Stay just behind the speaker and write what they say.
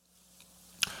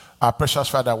Our precious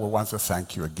Father, we want to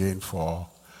thank you again for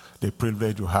the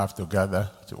privilege you have to gather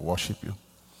to worship you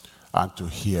and to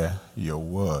hear your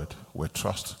word. We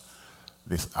trust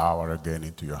this hour again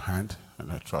into your hand,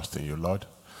 and I trust in you, Lord,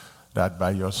 that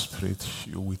by your Spirit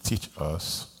you will teach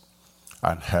us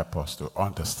and help us to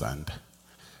understand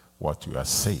what you are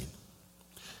saying.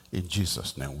 In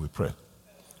Jesus' name we pray.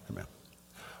 Amen.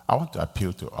 I want to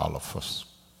appeal to all of us.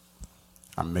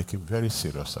 I'm making very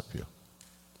serious appeal.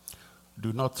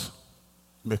 Do not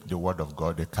make the word of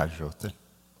God a casual thing.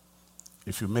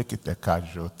 If you make it a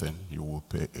casual thing, you will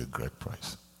pay a great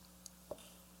price.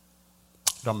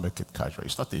 Don't make it casual.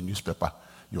 It's not a newspaper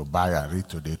you buy and read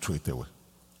today, throw it away.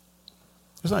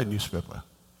 It's not a newspaper.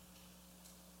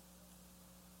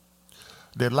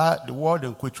 The world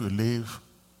in which we live,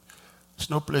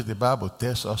 it's no place the Bible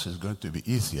tells us is going to be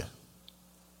easier.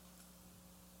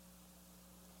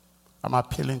 I'm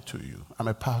appealing to you. I'm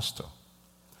a pastor.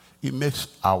 It makes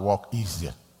our work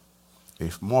easier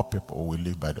if more people will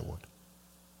live by the word.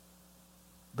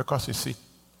 Because you see,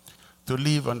 to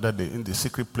live in the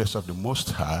secret place of the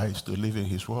Most High is to live in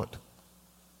his word.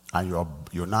 And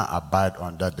you now abide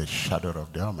under the shadow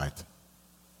of the Almighty.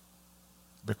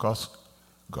 Because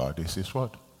God is his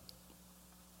word.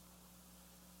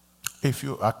 If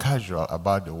you are casual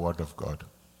about the word of God,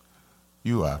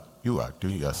 you are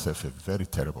doing yourself a very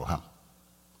terrible harm.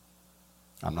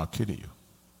 I'm not kidding you.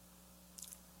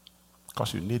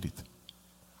 Because you need it.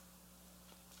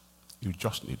 You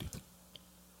just need it.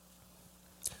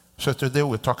 So today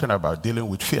we're talking about dealing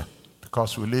with fear.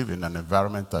 Because we live in an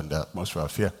environment and the atmosphere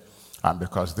of fear. And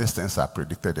because these things are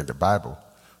predicted in the Bible,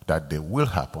 that they will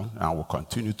happen and will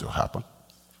continue to happen.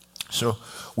 So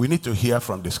we need to hear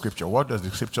from the scripture. What does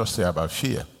the scripture say about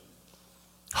fear?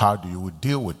 How do you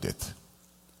deal with it?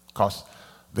 Because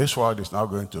this world is not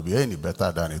going to be any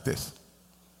better than it is.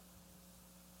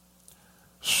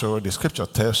 So the scripture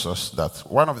tells us that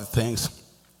one of the things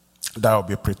that will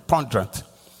be preponderant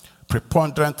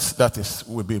that is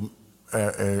will be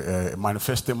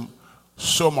manifesting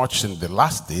so much in the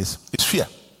last days is fear.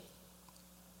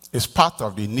 It's part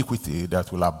of the iniquity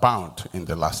that will abound in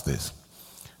the last days.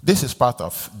 This is part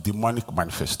of demonic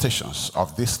manifestations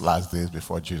of these last days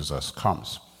before Jesus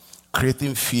comes,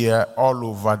 creating fear all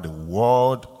over the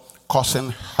world,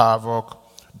 causing havoc,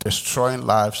 destroying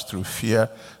lives through fear,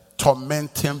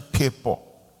 tormenting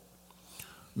people.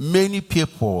 Many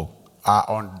people are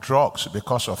on drugs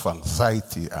because of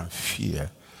anxiety and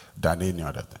fear than any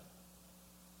other thing.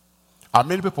 And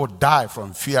many people die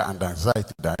from fear and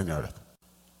anxiety than any other thing.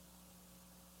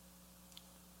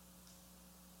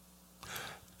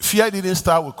 Fear didn't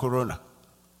start with Corona.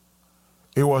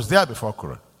 It was there before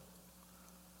Corona.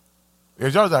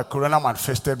 It's just that Corona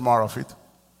manifested more of it.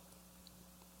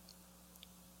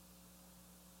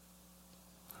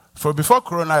 For before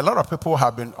Corona, a lot of people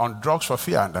have been on drugs for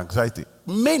fear and anxiety.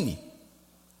 Many.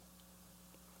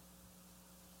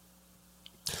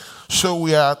 So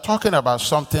we are talking about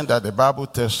something that the Bible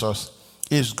tells us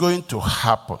is going to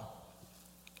happen.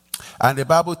 And the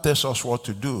Bible tells us what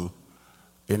to do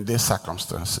in these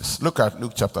circumstances. Look at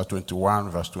Luke chapter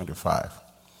 21, verse 25.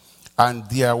 And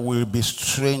there will be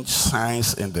strange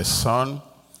signs in the sun,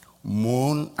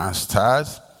 moon, and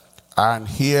stars, and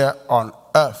here on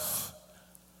earth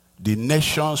the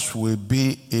nations will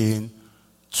be in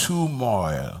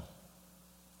turmoil,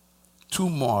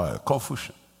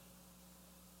 confusion,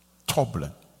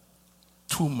 turbulent,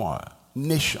 turmoil.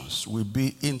 Nations will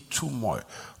be in turmoil,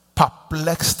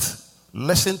 perplexed.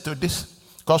 Listen to this,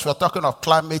 because we're talking of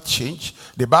climate change.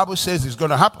 The Bible says it's going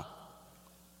to happen.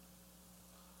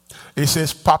 It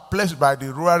says, perplexed by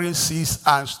the roaring seas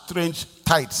and strange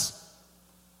tides.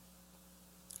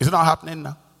 Is it not happening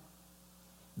now?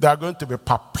 They are going to be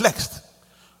perplexed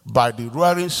by the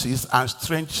roaring seas and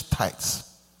strange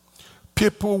tides.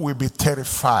 People will be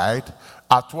terrified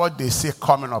at what they see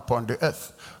coming upon the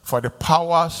earth, for the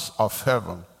powers of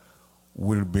heaven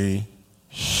will be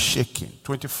shaken.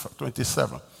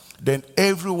 27. Then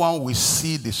everyone will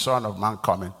see the Son of Man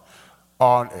coming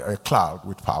on a cloud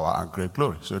with power and great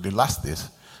glory. So the last days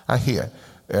are here.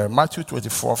 Matthew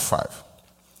 24:5.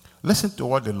 Listen to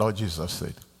what the Lord Jesus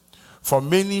said. For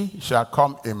many shall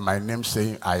come in my name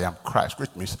saying, I am Christ,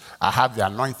 which means I have the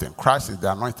anointing. Christ is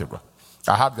the anointed one.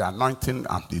 I have the anointing,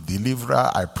 I'm the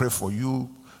deliverer, I pray for you.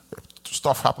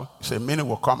 Stuff happen. He said, many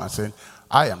will come and say,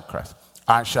 I am Christ,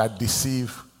 and shall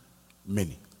deceive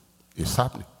many. It's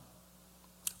happening.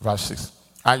 Verse 6.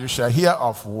 And you shall hear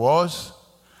of wars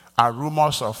and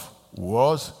rumors of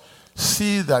wars.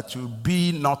 See that you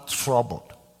be not troubled.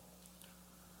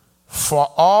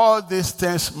 For all these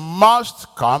things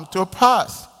must come to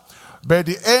pass. But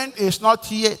the end is not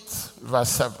yet. Verse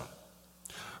 7.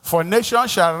 For nation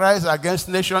shall rise against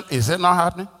nation. Is it not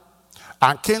happening?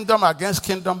 And kingdom against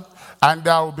kingdom. And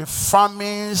there will be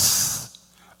famines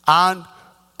and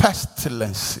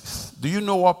pestilences. Do you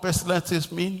know what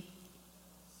pestilences mean?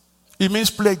 It means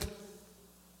plague.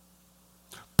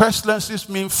 Pestilences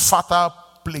mean fatal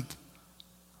plague.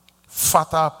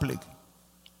 Fatal plague.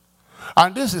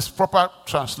 And this is proper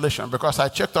translation because I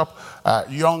checked up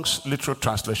Young's literal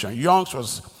translation. Young's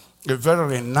was a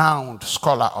very renowned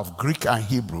scholar of Greek and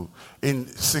Hebrew. In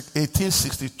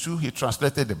 1862, he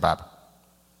translated the Bible.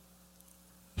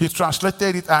 He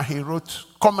translated it and he wrote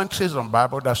commentaries on the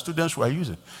Bible that students were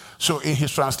using. So in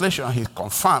his translation, he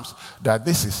confirms that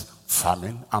this is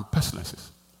famine and pestilences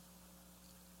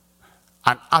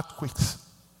and earthquakes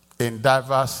in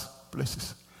diverse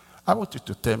places. I want you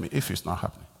to tell me if it's not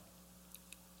happening.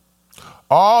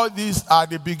 All these are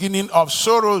the beginning of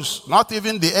sorrows, not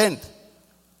even the end.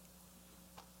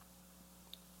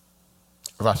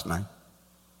 Verse 9.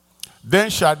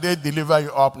 Then shall they deliver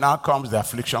you up. Now comes the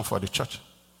affliction for the church.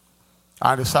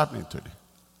 And it's happening today.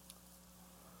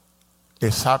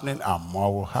 It's happening and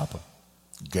more will happen.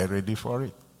 Get ready for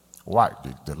it. Why?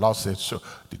 The Lord said so.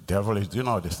 The devil is doing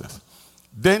all these things.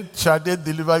 Then shall they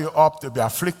deliver you up to be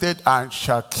afflicted and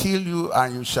shall kill you,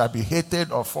 and you shall be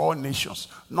hated of all nations.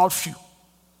 Not few.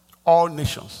 All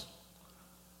nations.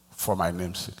 For my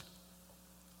name's sake.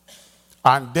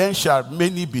 And then shall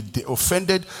many be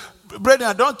offended.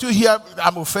 Brethren, don't you hear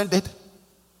I'm offended?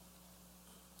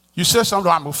 You say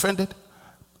something, I'm offended.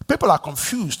 People are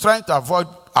confused, trying to avoid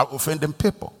offending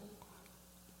people.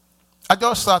 I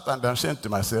just sat and I'm saying to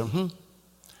myself,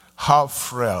 how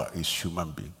frail is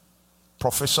human being?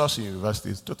 Professors in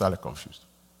universities totally confused.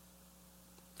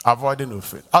 Avoiding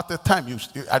offense. At the time,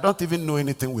 I don't even know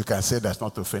anything we can say that's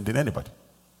not offending anybody.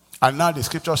 And now the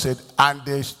scripture said,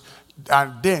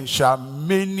 and then shall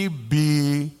many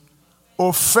be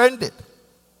offended,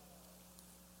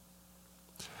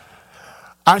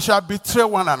 and shall betray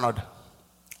one another,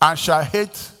 and shall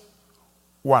hate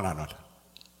one another.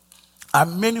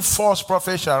 And many false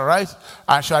prophets shall rise,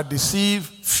 and shall deceive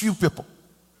few people.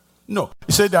 No,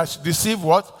 he said that deceive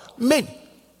what? Many.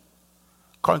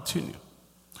 Continue.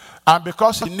 And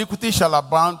because iniquity shall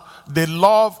abound, the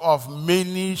love of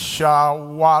many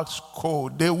shall wax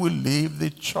cold. They will leave the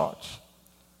church.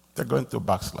 They're going to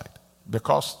backslide.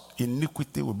 Because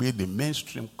iniquity will be the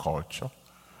mainstream culture.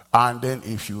 And then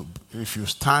if you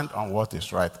stand on what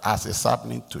is right, as is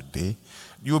happening today,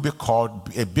 you'll be called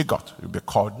a bigot. You'll be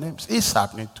called names. It's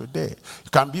happening today.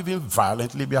 You can even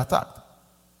violently be attacked.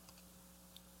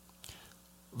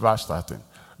 Verse 13.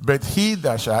 But he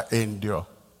that shall endure.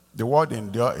 The word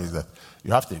endure is that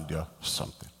you have to endure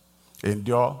something.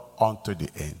 Endure unto the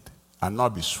end and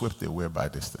not be swept away by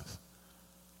distance.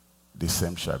 The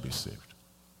same shall be saved.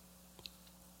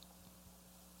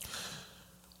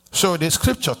 So the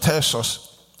scripture tells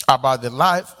us about the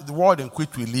life, the world in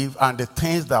which we live, and the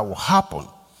things that will happen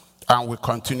and will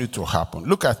continue to happen.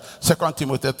 Look at 2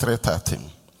 Timothy 3:13.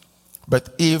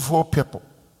 But evil people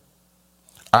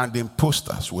and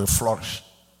impostors will flourish.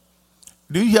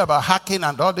 Do you hear about hacking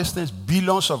and all these things?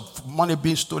 Billions of money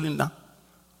being stolen now.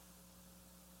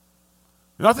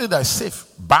 Nothing that is safe.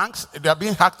 Banks, they are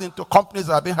being hacked into. Companies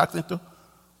are being hacked into.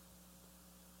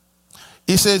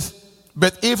 He says,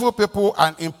 but evil people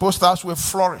and impostors will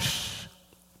flourish.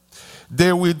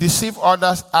 They will deceive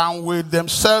others and will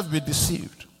themselves be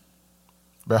deceived.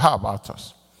 But how about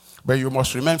us? But you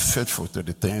must remain faithful to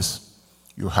the things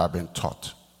you have been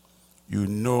taught. You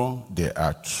know they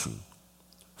are true.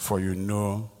 For you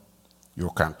know you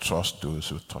can trust those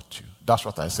who taught you. That's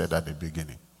what I said at the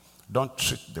beginning. Don't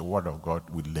treat the word of God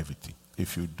with levity.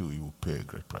 If you do, you will pay a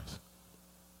great price.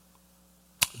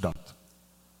 Don't.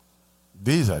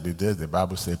 These are the days the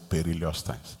Bible says perilous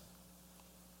times.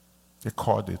 They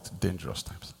called it dangerous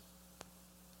times.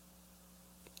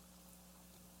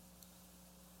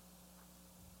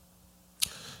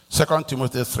 Second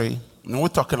Timothy 3. When we're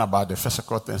talking about the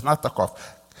physical things, not talk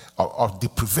of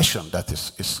deprivation that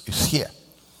is here.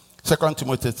 2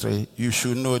 Timothy 3, you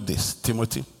should know this,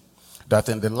 Timothy, that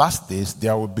in the last days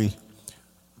there will be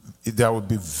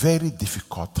very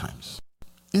difficult times.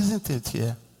 Isn't it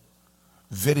here?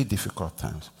 Very difficult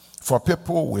times. For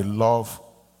people will love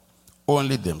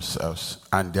only themselves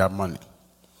and their money.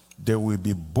 They will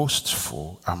be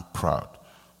boastful and proud,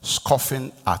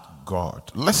 scoffing at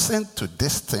God. Listen to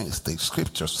these things, the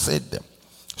scriptures said them.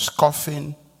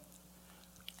 Scoffing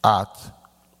at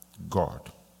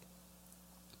God.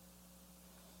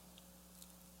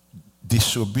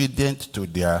 Disobedient to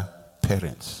their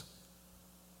parents.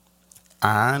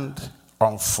 And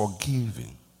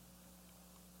unforgiving.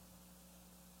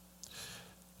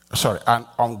 and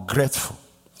ungrateful.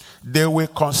 They will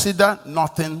consider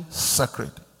nothing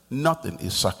sacred. Nothing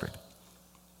is sacred.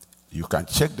 You can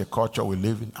check the culture we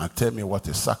live in and tell me what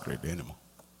is sacred anymore.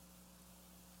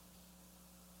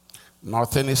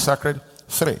 Nothing is sacred.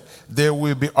 3, they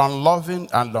will be unloving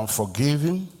and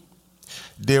unforgiving.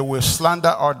 They will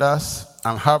slander others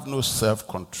and have no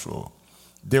self-control.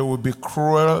 They will be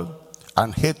cruel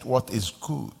and hate what is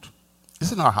good.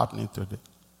 Is it not happening today?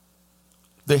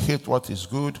 They hate what is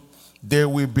good. They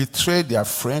will betray their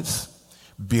friends,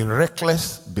 be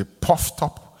reckless, be puffed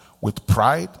up with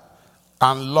pride,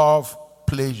 and love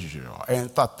pleasure.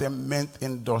 Entertainment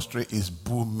industry is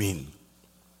booming.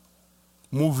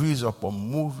 Movies upon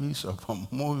movies upon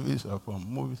movies upon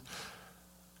movies.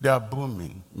 They are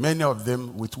booming. Many of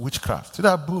them with witchcraft. They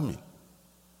are booming.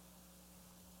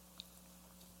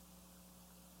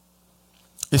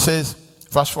 It says,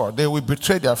 verse 4, they will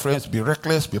betray their friends, be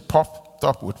reckless, be puffed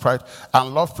up with pride,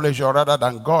 and love pleasure rather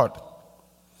than God.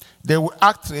 They will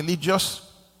act religious,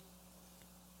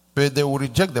 but they will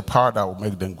reject the power that will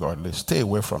make them godly. Stay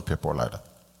away from people like that.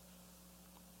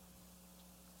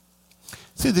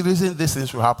 See, the reason these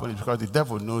things will happen is because the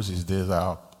devil knows his days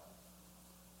are up.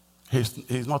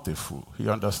 He's not a fool. He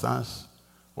understands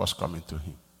what's coming to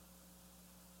him.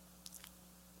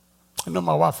 You know,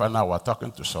 my wife and I were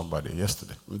talking to somebody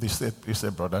yesterday. He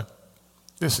said, brother,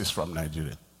 this is from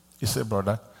Nigeria. He said,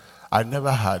 brother, I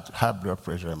never had high blood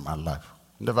pressure in my life.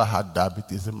 Never had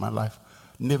diabetes in my life.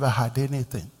 Never had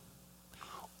anything.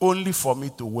 Only for me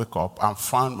to wake up and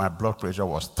find my blood pressure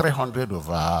was 300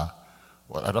 over,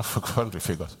 well, I don't forget the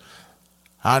figures.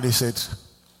 And he said,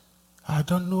 I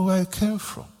don't know where it came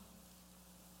from.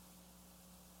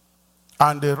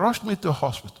 And they rushed me to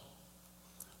hospital.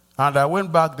 And I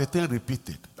went back, the thing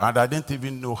repeated. And I didn't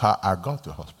even know how I got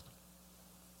to hospital.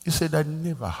 He said, I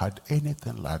never had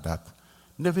anything like that.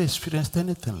 Never experienced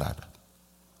anything like that.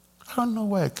 I don't know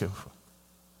where it came from.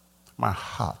 My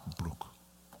heart broke.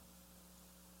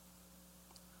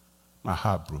 My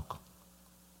heart broke.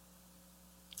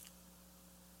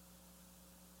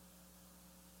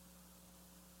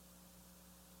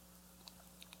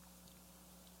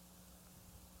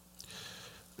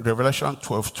 Revelation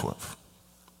 12:12.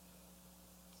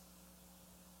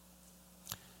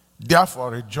 Therefore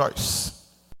rejoice,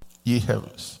 ye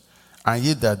heavens, and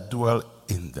ye that dwell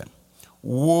in them.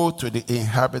 Woe to the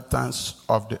inhabitants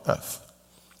of the earth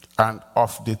and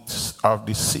of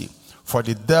the sea. For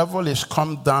the devil is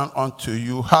come down unto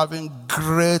you, having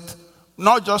great,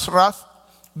 not just wrath,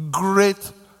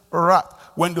 great wrath.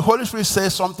 When the Holy Spirit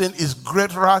says something is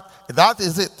great wrath, that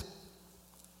is it.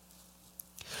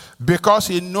 Because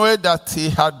he knew that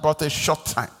he had but a short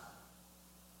time.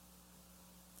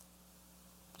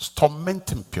 It's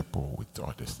tormenting people with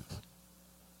all these things.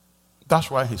 That's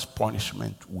why his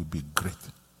punishment will be great.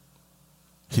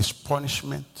 His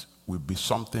punishment will be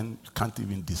something you can't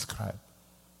even describe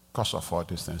because of all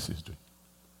these things he's doing.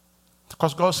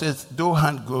 Because God says, though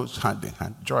hand goes hand in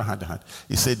hand, joy hand in hand,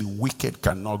 he said the wicked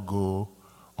cannot go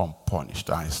unpunished.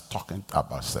 And he's talking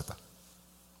about Satan.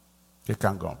 He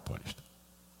can't go unpunished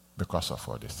because of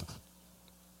all these things.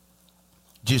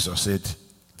 Jesus said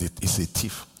that he's a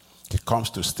thief. He comes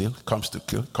to steal, comes to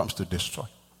kill, comes to destroy.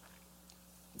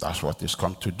 That's what he's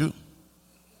come to do.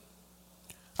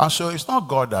 And so it's not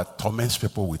God that torments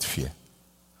people with fear.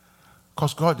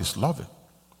 Because God is loving.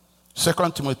 2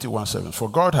 Timothy 1:7, for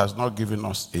God has not given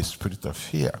us a spirit of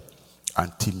fear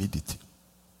and timidity.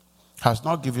 Has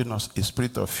not given us a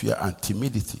spirit of fear and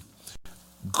timidity.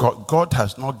 God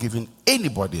has not given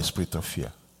anybody a spirit of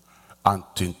fear and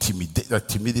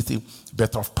timidity,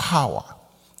 but of power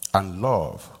and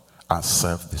love and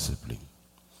self-discipline.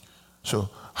 So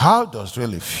how does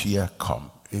really fear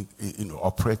come,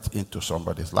 operate into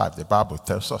somebody's life? The Bible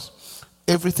tells us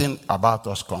everything about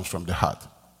us comes from the heart.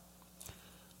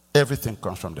 Everything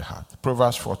comes from the heart.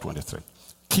 Proverbs 4:23.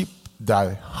 Keep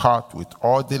thy heart with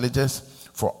all diligence,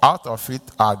 for out of it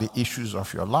are the issues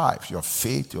of your life. Your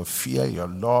faith, your fear, your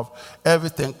love,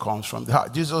 everything comes from the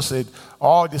heart. Jesus said,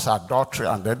 all this adultery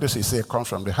and this, he said, comes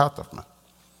from the heart of man.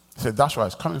 He said, that's where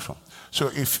it's coming from.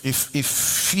 So if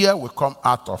fear will come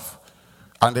out of,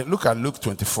 and then look at Luke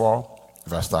 24,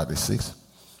 verse 36.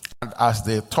 And as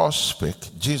they thus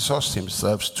spake, Jesus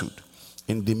himself stood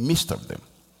in the midst of them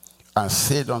and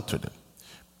said unto them,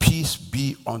 peace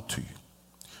be unto you.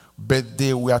 But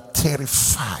they were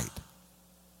terrified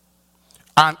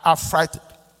and affrighted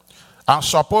and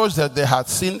supposed that they had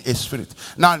seen a spirit.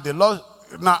 Now the Lord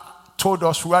told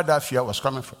us where that fear was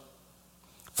coming from.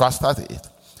 Verse 38.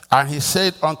 And he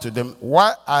said unto them,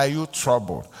 why are you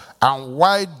troubled? And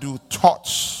why do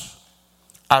thoughts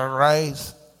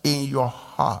arise in your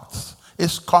hearts?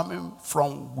 is coming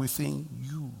from within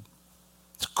you.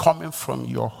 It's coming from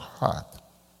your heart.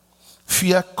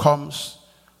 Fear comes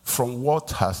from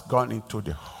what has gone into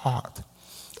the heart.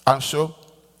 And so,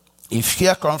 if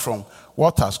fear comes from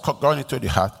what has gone into the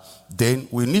heart, then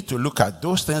we need to look at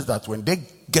those things that when they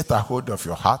get a hold of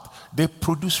your heart, they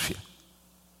produce fear.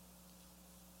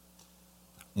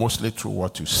 Mostly through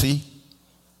what you see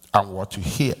and what you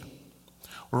hear.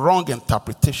 Wrong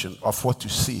interpretation of what you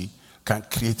see can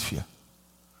create fear.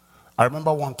 I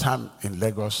remember one time in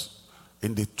Lagos,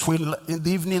 in the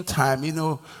evening time,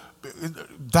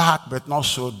 dark but not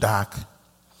so dark.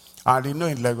 And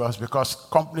in Lagos, because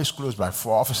companies close by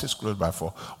 4, offices close by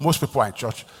 4, most people are in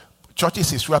church.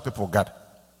 Churches is where people gather.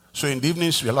 So in the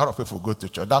evenings, a lot of people go to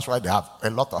church. That's why they have a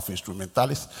lot of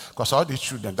instrumentalists. Because all these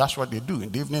children, that's what they do.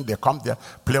 In the evening, they come there,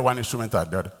 play one instrument or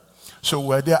the other. So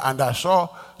we're there, and I saw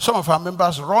some of our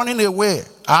members running away.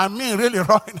 I mean, really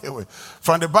running away.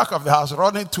 From the back of the house,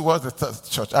 running towards the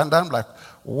church. And I'm like,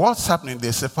 what's happening?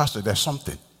 They say, Pastor, there's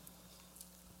something.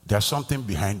 There's something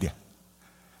behind there.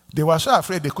 They were so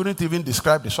afraid they couldn't even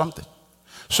describe the something.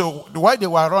 So while they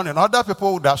were running, other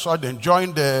people that saw them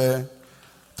joined to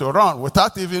run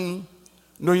without even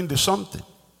knowing the something.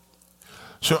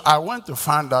 So I went to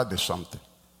find out the something.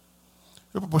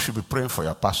 You people should be praying for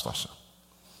your pastor, sir.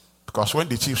 Because when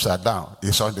the chiefs are down,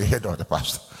 it's on the head of the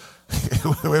pastor.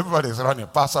 When everybody's running,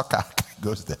 pastor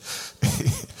goes there.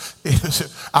 So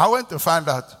I went to find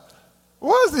out,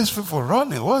 what's these people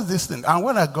running? What's this thing? And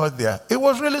when I got there, it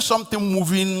was really something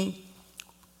moving,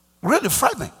 really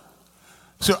frightening.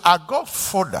 So I got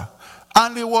further,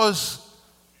 and it was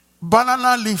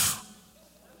banana leaf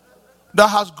that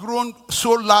has grown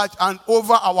so large and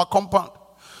over our compound.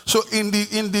 So in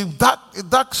the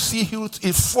dark sea hills,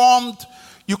 it formed.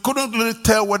 You couldn't really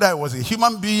tell whether it was a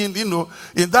human being,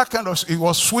 in that kind of, it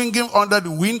was swinging under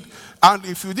the wind. And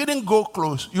if you didn't go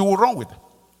close, you would run with it.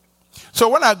 So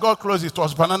when I got close, it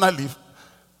was banana leaf.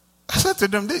 I said to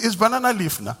them, this is banana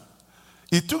leaf now.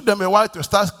 It took them a while to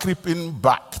start creeping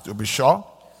back to be sure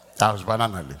that was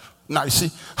banana leaf. Now you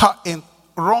see how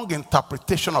wrong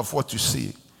interpretation of what you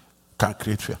see can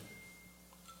create fear.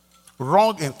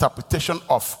 Wrong interpretation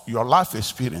of your life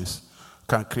experience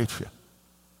can create fear.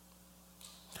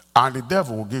 And the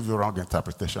devil will give you wrong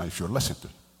interpretation if you listen to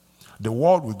it. The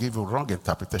world will give you wrong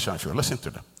interpretation if you listen to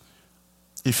them.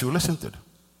 If you listen to them.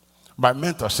 My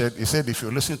mentor said, if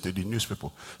you listen to the news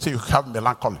people, say you have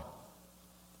melancholy.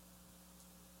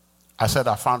 I said,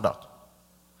 I found out.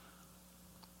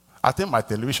 I think my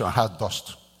television has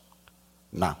dust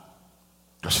now.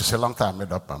 Because it's a long time I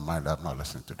made up my mind, I'm not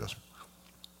listening to those people.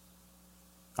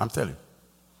 I'm telling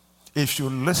you. If you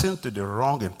listen to the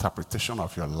wrong interpretation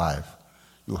of your life,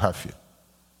 you have fear.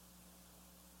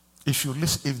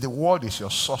 If the world is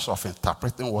your source of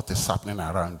interpreting what is happening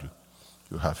around you,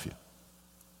 you have fear.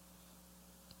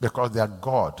 Because their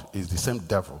God is the same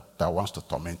devil that wants to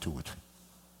torment you with fear.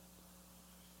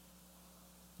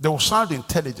 They will sound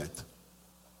intelligent.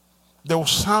 They will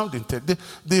sound intelligent.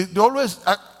 They always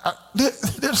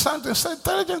they sound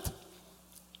intelligent.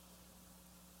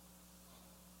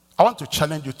 I want to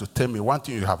challenge you to tell me one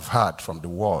thing you have heard from the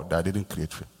world that didn't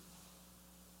create fear.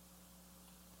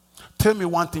 Tell me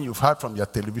one thing you've heard from your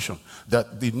television,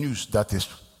 that the news that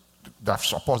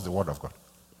supports the word of God,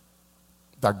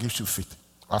 that gives you faith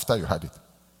after you heard it.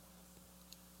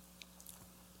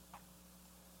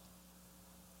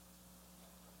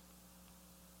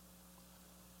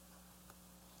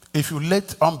 If you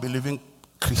let unbelieving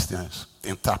Christians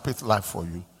interpret life for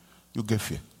you, you get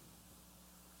fear.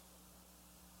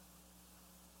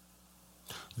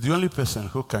 The only person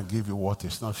who can give you what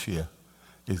is not fear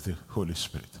is the Holy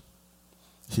Spirit.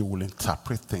 He will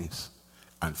interpret things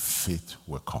and faith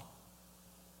will come.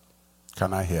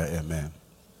 Can I hear amen?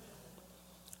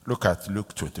 Look at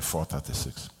Luke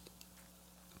 24:36.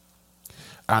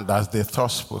 And as they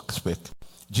thus spake,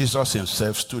 Jesus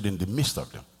himself stood in the midst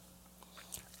of them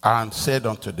and said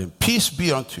unto them, peace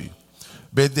be unto you.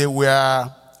 But they were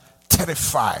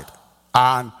terrified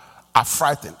and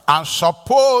affrighted and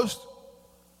supposed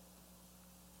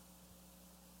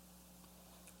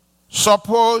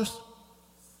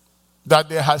that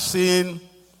they had seen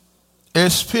a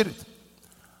spirit.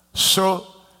 So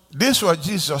this was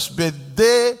Jesus, but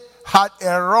they had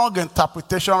a wrong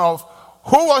interpretation of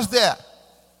who was there.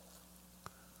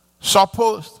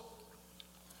 Supposed.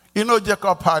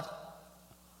 Jacob had,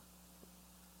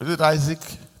 is it Isaac?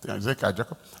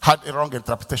 Jacob had a wrong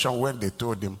interpretation when they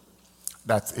told him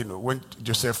that, when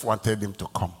Joseph wanted him to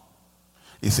come.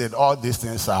 He said, all these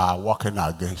things are working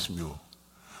against me.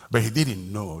 But he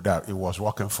didn't know that it was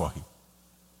working for him.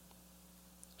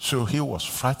 So he was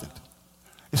frightened.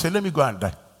 He said, let me go and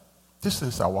die. These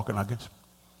things are working against me.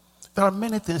 There are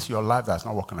many things in your life that's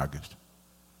not working against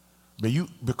you.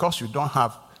 But because you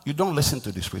don't listen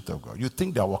to the Spirit of God, you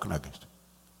think they are working against you.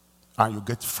 And you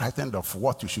get frightened of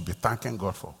what you should be thanking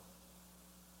God for.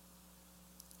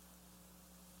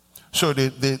 So they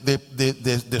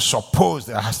suppose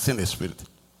they are still in the Spirit.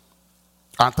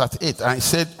 And 38, and he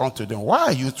said unto them, why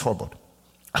are you troubled?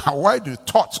 And why do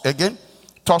thoughts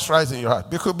rise in your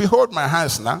heart? Because behold my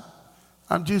hands now.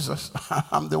 I'm Jesus.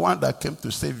 I'm the one that came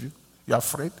to save you. You're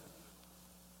afraid?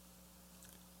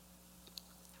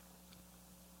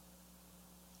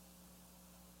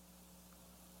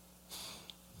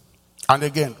 And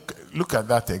again, look at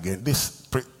that again. These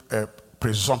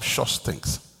presumptuous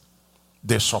things.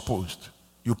 They supposed.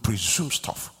 You presume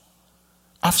stuff.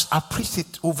 I've preached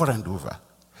it over and over.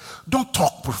 Don't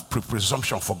talk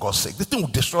presumption for God's sake. The thing will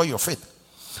destroy your faith.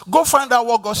 Go find out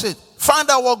what God said. Find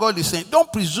out what God is saying.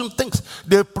 Don't presume things.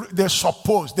 They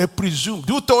suppose. They presume.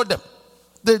 You told them.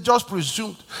 They just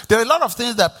presumed. There are a lot of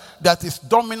things that is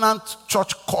dominant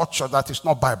church culture that is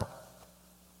not Bible.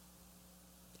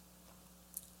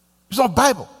 It's not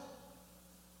Bible.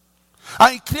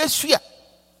 And it creates fear.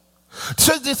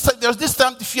 So there's this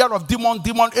time the fear of demon.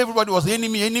 Everybody was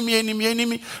enemy.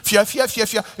 Fear.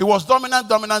 It was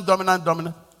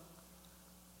dominant.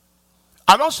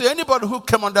 I don't see anybody who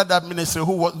came under that ministry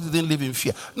who didn't live in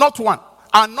fear. Not one.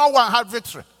 And no one had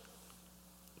victory.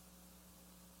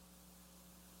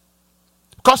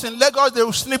 Because in Lagos, they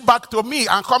will sneak back to me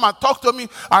and come and talk to me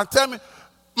and tell me.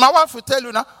 My wife will tell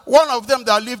you now, one of them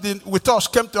that lived with us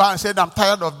came to her and said, I'm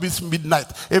tired of this midnight.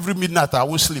 Every midnight I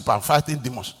will sleep. I'm fighting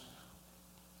demons.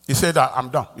 He said, I'm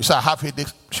done. He said, I have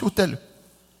headaches. She will tell you.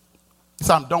 He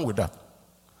said, I'm done with that.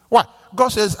 Why? God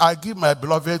says, I give my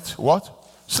beloved what?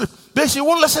 Sleep. Then she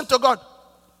won't listen to God.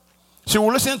 She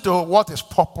will listen to what is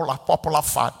popular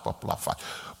fad.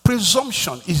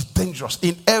 Presumption is dangerous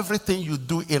in everything you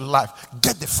do in life.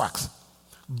 Get the facts.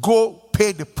 Go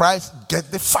pay the price, get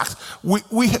the facts.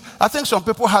 I think some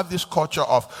people have this culture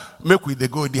of make we they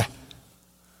go there.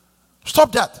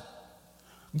 Stop that.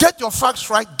 Get your facts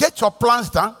right, get your plans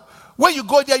done. When you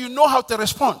go there, you know how to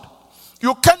respond.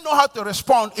 You can't know how to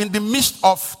respond in the midst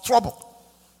of trouble.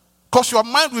 Because your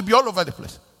mind will be all over the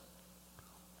place.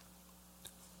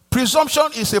 Presumption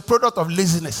is a product of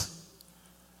laziness.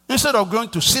 Instead of going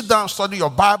to sit down, study your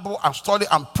Bible, and study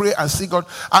and pray and see God,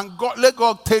 and let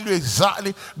God tell you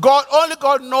exactly. Only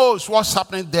God knows what's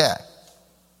happening there.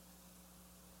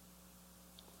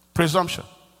 Presumption.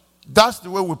 That's the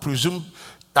way we presume.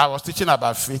 I was teaching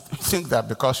about faith. Think that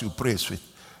because you pray is faith.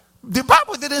 The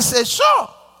Bible didn't say so.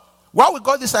 Why we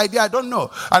got this idea, I don't know.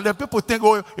 And then people think,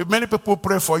 oh, if many people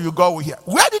pray for you, God will hear.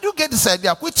 Where did you get this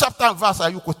idea? Which chapter and verse are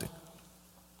you quoting?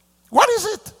 What is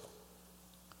it?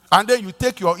 And then you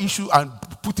take your issue and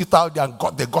put it out there and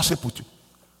the gossip with you.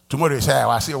 Tomorrow you say,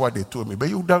 I see what they told me. But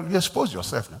you expose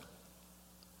yourself now.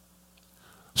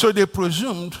 So they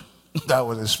presumed that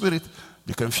was a spirit,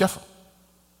 became fearful.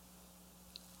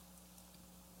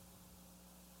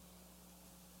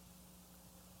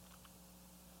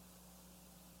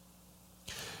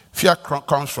 Fear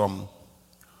comes from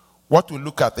what we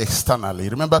look at externally.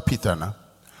 Remember Peter now?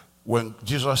 When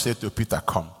Jesus said to Peter,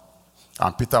 come.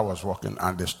 And Peter was walking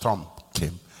and the storm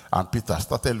came. And Peter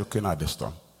started looking at the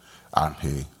storm. And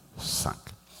he sank.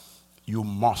 You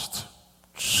must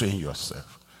train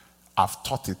yourself. I've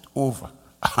taught it over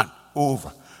and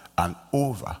over and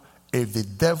over. If the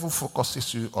devil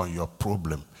focuses you on your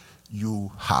problem,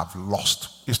 you have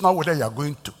lost. It's not whether you're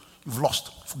going to. You've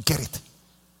lost. Forget it.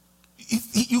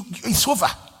 It's over.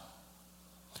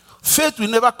 Faith will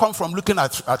never come from looking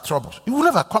at troubles. It will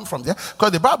never come from there.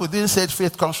 Because the Bible didn't say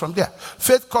faith comes from there.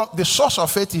 The source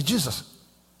of faith is Jesus.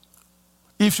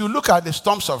 If you look at the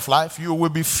storms of life, you will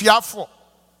be fearful.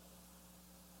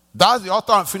 That's the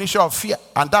author and finisher of fear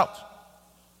and doubt.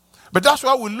 But that's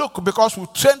why we look, because we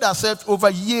trained ourselves over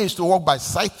years to walk by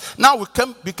sight. Now we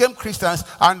became Christians,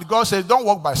 and God says, don't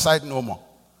walk by sight no more.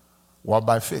 Walk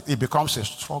by faith. It becomes a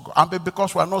struggle. And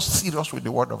because we are not serious with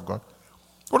the word of God.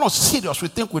 We're not serious. We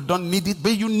think we don't need it,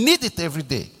 but you need it every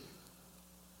day.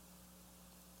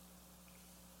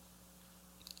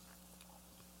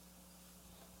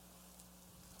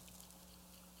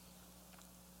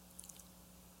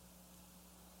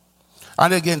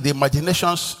 And again, the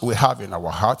imaginations we have in our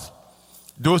heart,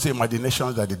 those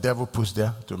imaginations that the devil puts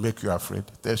there to make you afraid,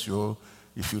 tells you,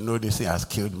 if you know this thing has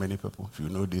killed many people, if you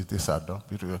know this has done,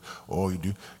 or you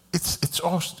do, it's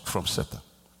all from Satan.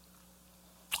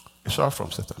 It's all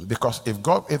from Satan. Because if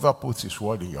God ever puts his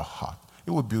word in your heart,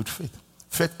 it will build faith.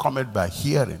 Faith cometh by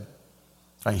hearing,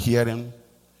 and hearing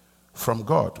from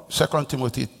God. 2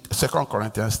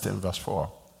 Corinthians 10 verse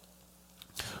 4.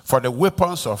 For the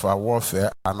weapons of our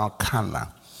warfare are not carnal,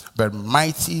 but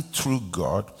mighty through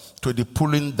God to the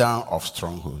pulling down of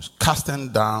strongholds, casting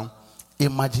down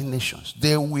imaginations.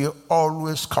 They will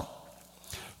always come.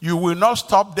 You will not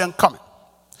stop them coming.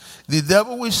 The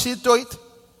devil will see to it.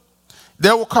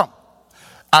 They will come.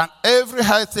 And every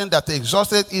high thing that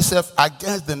exalted itself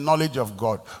against the knowledge of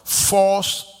God,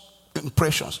 false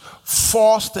impressions,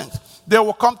 false things, they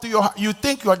will come to your heart. You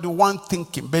think you are the one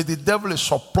thinking, but the devil is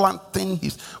supplanting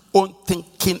his own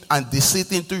thinking and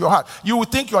deceit into your heart. You will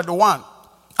think you are the one.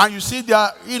 And you see they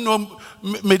are,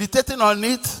 meditating on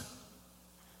it,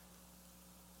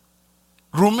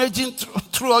 rummaging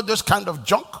through all this kind of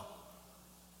junk.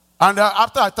 And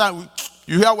after a time,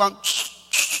 you hear one.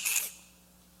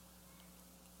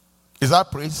 Is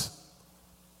that praise?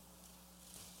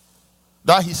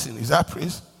 That hissing, is that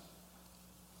praise?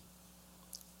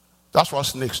 That's what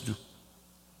snakes do.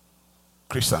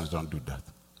 Christians don't do that.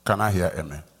 Can I hear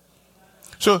amen?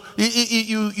 So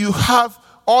you have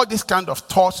all these kind of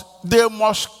thoughts. They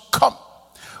must come.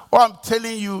 Oh, I'm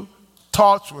telling you,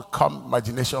 thoughts will come,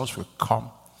 imaginations will come.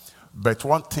 But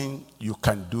one thing you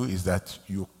can do is that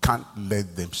you can't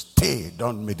let them stay.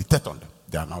 Don't meditate on them.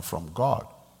 They are not from God.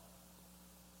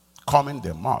 Coming,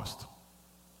 they must.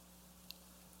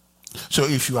 So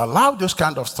if you allow those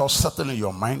kind of thoughts settle in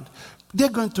your mind, they're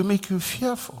going to make you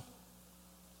fearful.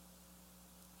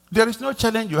 There is no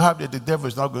challenge you have that the devil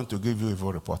is not going to give you an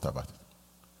evil report about it.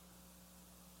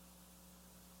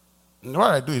 And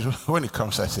what I do is when it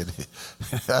comes, I say,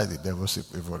 that's the devil's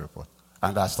evil report.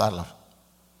 And I start laughing.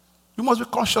 You must be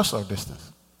conscious of this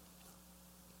things.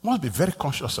 You must be very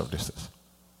conscious of this things.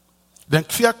 Then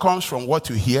fear comes from what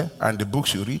you hear and the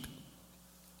books you read.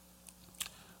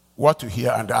 What you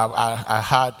hear, and I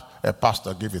had a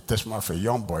pastor give a testimony of a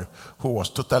young boy who was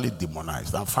totally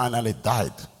demonized and finally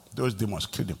died. Those demons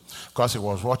killed him because he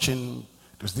was watching,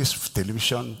 it was this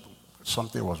television,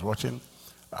 something he was watching.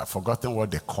 I've forgotten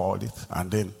what they called it. And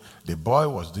then the boy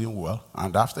was doing well.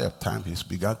 And after a time, he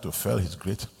began to fail his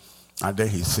grade. And then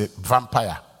he said,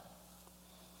 vampire.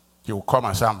 He would come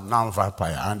and say, I'm now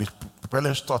vampire. And the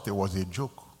parents thought it was a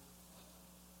joke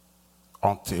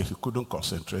until he couldn't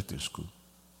concentrate in school.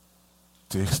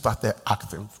 Till he started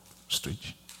acting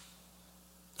strange.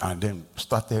 And then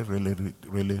started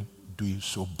really doing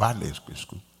so badly in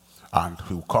school. And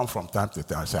he would come from time to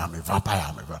time and say, I'm a vampire,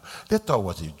 I'm a vampire. They thought it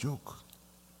was a joke.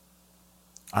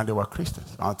 And they were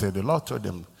Christians. Until the Lord told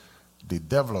them, the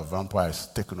devil of vampires is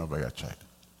taking over your child.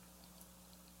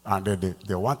 And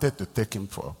they wanted to take him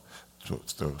to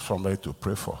somebody to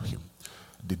pray for him.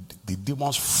 The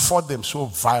demons fought them so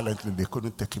violently they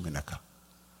couldn't take him in a car.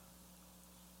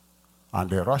 And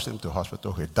they rushed him to the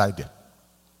hospital. He died there.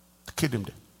 They killed him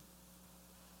there.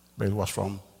 But it was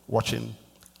from watching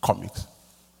comics,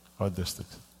 all those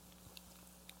things.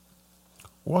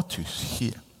 What you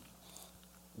hear,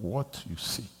 what you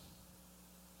see,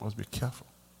 must be careful.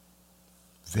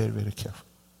 Very, very careful.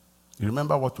 You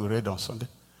remember what we read on Sunday?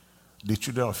 The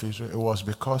children of Israel, it was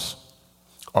because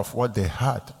of what they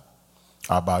heard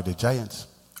about the giants,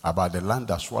 about the land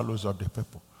that swallows up the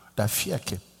people, that fear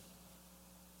came.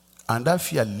 And that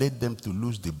fear led them to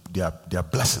lose their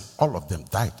blessing. All of them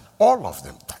died. All of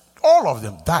them died. All of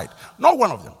them died. Not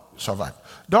one of them survived.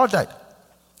 They all died.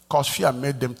 Because fear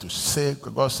made them to say,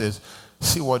 God says,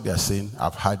 see what they are saying,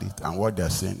 I've heard it, and what they are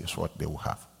saying is what they will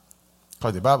have.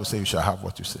 Because the Bible says you shall have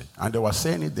what you say. And they were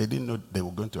saying it, they didn't know they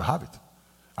were going to have it.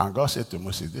 And God said to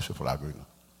Moses, these people are going on.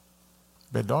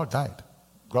 But they all died.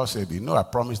 God said, I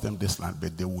promised them this land,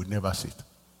 but they will never see it.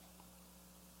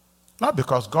 Not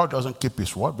because God doesn't keep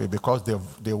his word, but because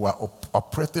they were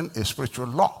operating a spiritual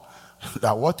law.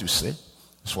 That what you say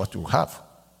is what you have.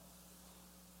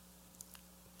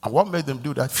 And what made them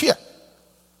do that? Fear.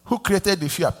 Who created the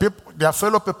fear? People, their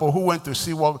fellow people who went to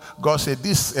see what God said,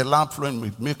 this is a lamp flowing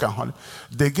with milk and honey.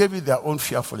 They gave it their own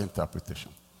fearful interpretation.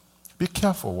 Be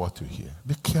careful what you hear.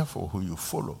 Be careful who you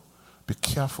follow. Be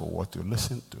careful what you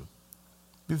listen to.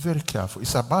 Be very careful.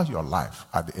 It's about your life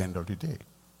at the end of the day.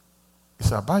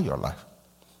 It's about your life.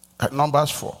 At Numbers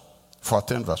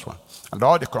 14 verse 1. And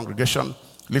all the congregation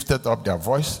lifted up their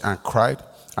voice and cried,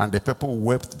 and the people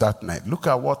wept that night. Look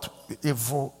at what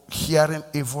hearing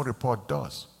evil report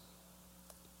does.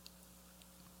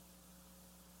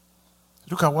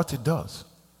 Look at what it does.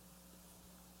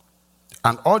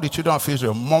 And all the children of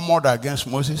Israel murmured against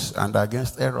Moses and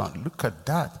against Aaron. Look at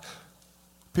that.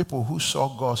 People who saw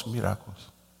God's miracles.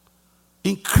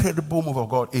 Incredible move of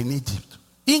God in Egypt.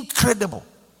 Incredible.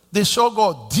 They saw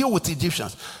God deal with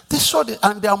Egyptians. They saw it,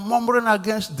 and they are murmuring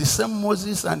against the same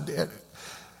Moses and Aaron.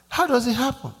 How does it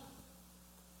happen?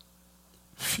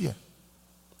 Fear.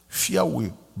 Fear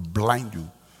will blind you,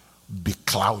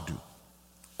 becloud you,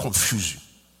 confuse you,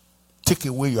 take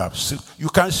away your sleep. You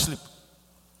can't sleep.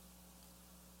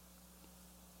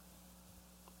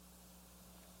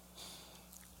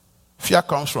 Fear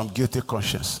comes from guilty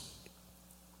conscience.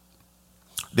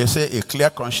 They say a clear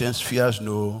conscience fears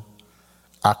no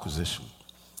accusation.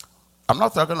 I'm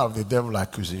not talking of the devil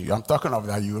accusing you. I'm talking of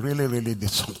that you really, really did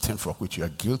something for which you are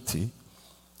guilty.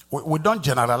 We don't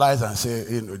generalize and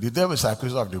say, the devil is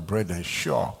accuser of the brethren,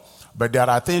 sure. But there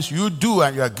are things you do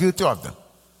and you are guilty of them.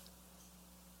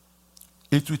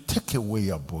 It will take away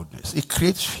your boldness. It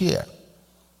creates fear.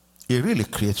 It really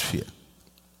creates fear.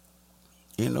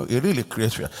 It really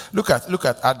creates fear. Look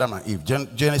at Adam and Eve.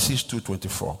 Genesis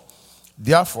 2:24.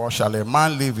 Therefore shall a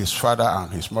man leave his father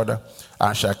and his mother,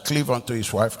 and shall cleave unto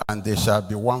his wife, and they shall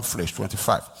be one flesh.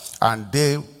 25. And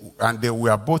they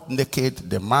were both naked,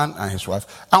 the man and his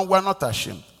wife, and were not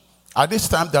ashamed. At this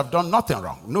time they have done nothing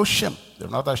wrong. No shame. They're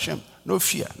not ashamed. No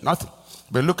fear. Nothing.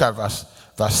 But look at verse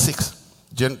 6.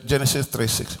 Genesis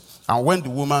 3:6. And when the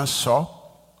woman saw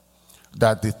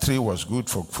that the tree was good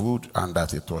for food, and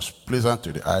that it was pleasant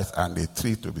to the eyes, and a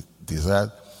tree to be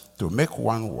desired to make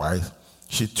one wise,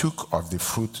 she took of the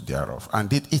fruit thereof, and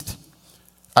did eat,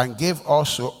 and gave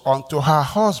also unto her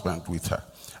husband with her,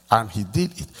 and he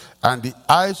did eat. And the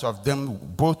eyes of them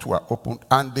both were opened,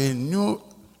 and they knew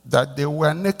that they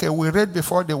were naked. We read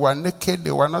before, they were naked,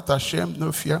 they were not ashamed,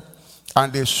 no fear.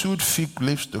 And they sewed fig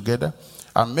leaves together,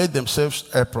 and made themselves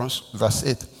aprons. Verse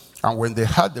 8. And when they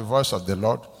heard the voice of the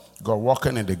Lord God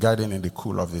walking in the garden in the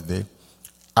cool of the day,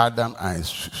 Adam and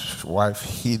his wife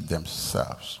hid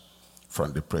themselves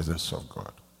from the presence of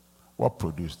God. What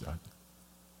produced that?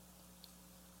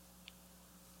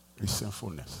 It's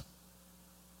sinfulness.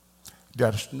 There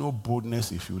is no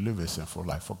boldness if you live a sinful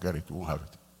life. Forget it, you won't have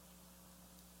it.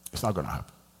 It's not going to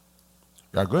happen.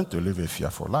 You are going to live a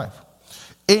fearful life.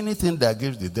 Anything that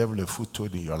gives the devil a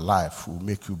foothold in your life will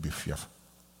make you be fearful.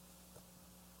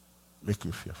 Make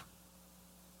you fearful.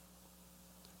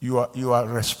 Your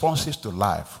responses to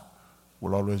life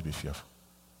will always be fearful.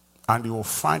 And you will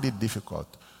find it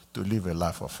difficult to live a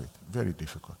life of faith. Very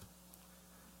difficult.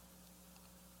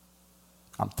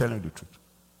 I'm telling you the truth.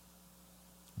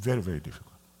 Very, very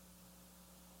difficult.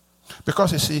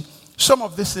 Because you see, some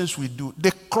of these things we do,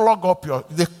 they clog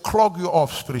you up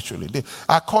spiritually.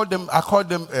 I call them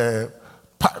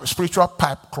spiritual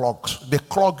pipe clogs. They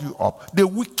clog you up. They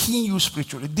weaken you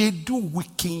spiritually. They do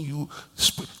weaken you.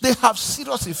 They have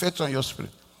serious effects on your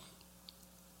spirit.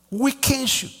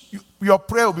 Weakens you. Your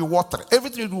prayer will be watery.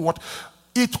 Everything you do,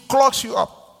 it clogs you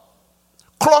up.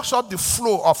 Clogs up the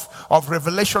flow of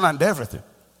revelation and everything.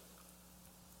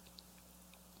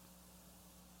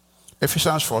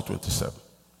 Ephesians 4:27.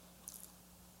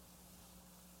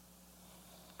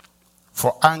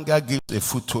 For anger gives a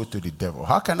foothold to the devil.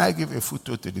 How can I give a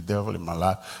foothold to the devil in my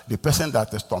life? The person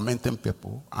that is tormenting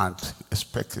people and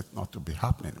expects it not to be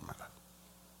happening in my life.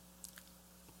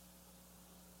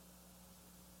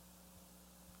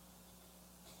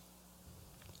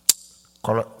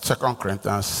 2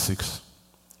 Corinthians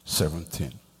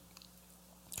 6:17.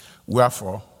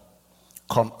 Wherefore,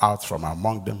 come out from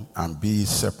among them and be ye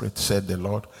separate, said the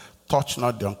Lord. Touch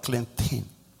not the unclean thing.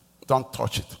 Don't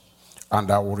touch it. And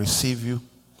I will receive you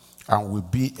and will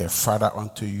be a father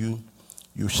unto you.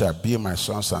 You shall be my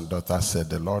sons and daughters, said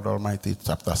the Lord Almighty.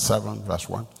 Chapter 7, verse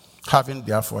 1. Having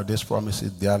therefore these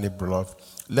promises, dearly beloved,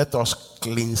 let us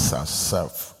cleanse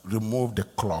ourselves, remove the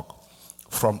clog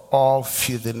from all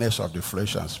filthiness of the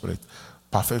flesh and spirit,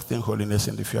 perfecting holiness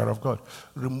in the fear of God.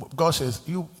 God says,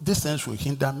 these things will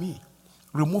hinder me.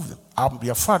 Remove them. I'm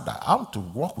your father. I want to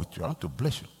walk with you. I want to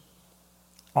bless you.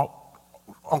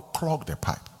 Unclog the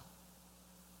pipe.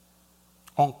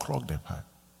 Unclog the pipe.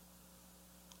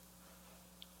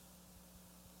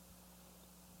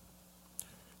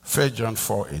 First John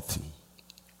 4:18.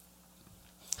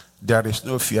 There is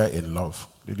no fear in love.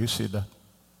 Did you see that?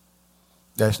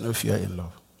 There is no fear in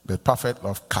love. The perfect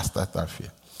love casteth out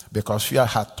fear. Because fear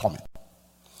hath torment.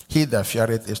 He that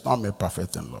feareth is not made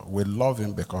perfect in love. We love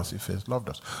him because he first loved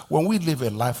us. When we live a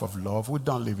life of love, we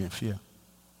don't live in fear.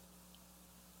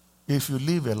 If you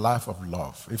live a life of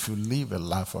love,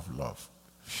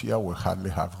 fear will hardly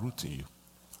have root in you.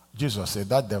 Jesus said,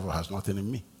 that devil has nothing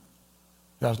in me.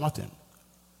 He has nothing.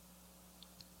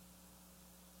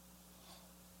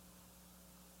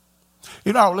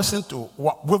 I was listening to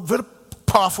very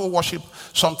powerful worship,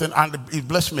 something, and it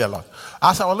blessed me a lot.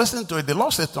 As I was listening to it, the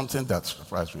Lord said something that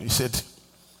surprised me. He said,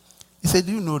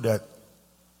 do you know that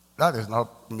is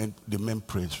not the main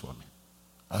praise for me?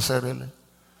 I said, really?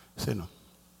 He said, no.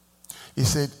 He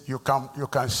said, you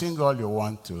can sing all you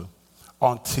want to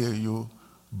until you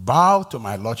bow to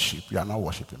my lordship, you are not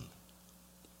worshiping me.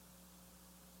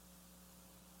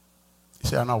 He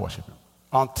said, you are not worshiping me.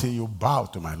 Until you bow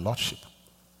to my lordship,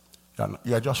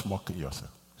 you are just mocking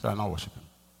yourself. So you are not worshiping me.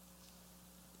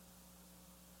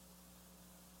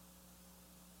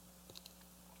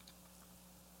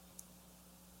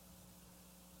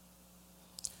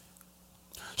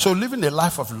 So living a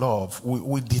life of love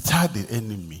will deter the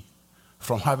enemy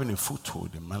from having a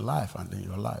foothold in my life and in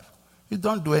your life. You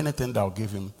don't do anything that will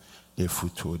give him a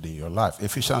foothold in your life.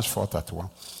 Ephesians 4:31.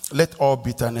 Let all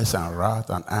bitterness and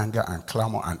wrath and anger and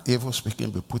clamor and evil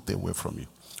speaking be put away from you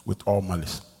with all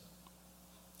malice.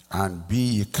 And be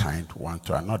ye kind one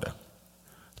to another,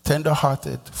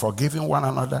 tender-hearted, forgiving one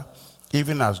another,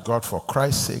 even as God for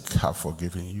Christ's sake have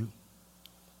forgiven you.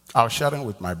 I was sharing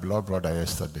with my beloved brother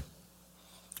yesterday.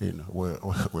 You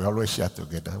know, we always share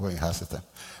together when he has the time.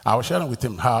 I was sharing with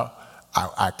him how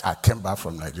I came back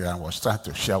from Nigeria and was trying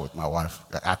to share with my wife.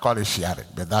 I call it sharing,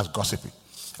 but that's gossiping.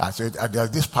 I said,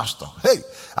 there's this pastor. Hey,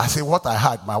 I said, what I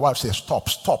heard. My wife said, stop.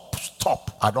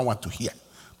 I don't want to hear.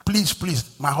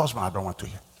 Please, my husband, I don't want to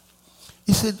hear.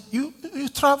 He said, you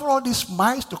travel all these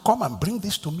miles to come and bring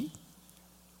this to me?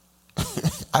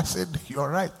 I said, you're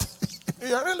right.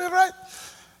 You're really right.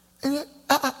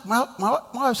 My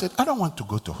wife said, I don't want to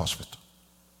go to hospital.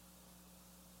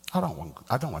 I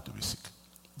don't want to be sick.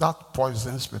 That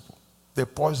poisons people. They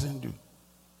poisoned you.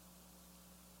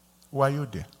 Why are you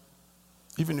there?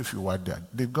 Even if you were there,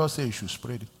 did God say you should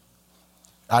spread it?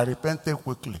 I repented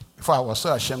quickly. If I was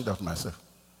so ashamed of myself.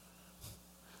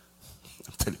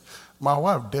 I'm telling you, my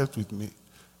wife dealt with me.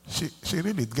 She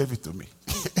really gave it to me.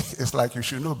 It's like you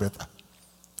should know better.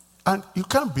 And you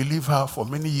can't believe how for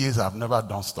many years I've never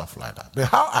done stuff like that. But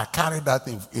how I carried that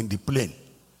in the plane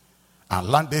and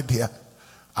landed here,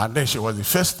 and then she was the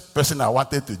first person I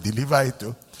wanted to deliver it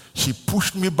to. She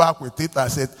pushed me back with it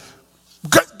and said,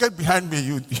 get behind me,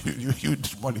 you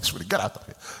demonic spirit. Get out of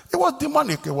here. It was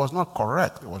demonic. It was not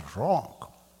correct. It was wrong.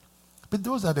 But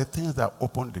those are the things that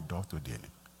open the door to the enemy.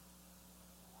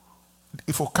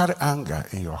 If you carry anger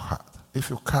in your heart, if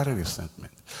you carry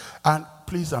resentment, and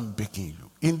please, I'm begging you,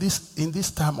 in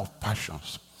this time of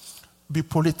passions, be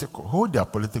political. Hold your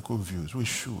political views. We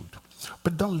should.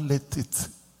 But don't let it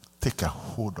take a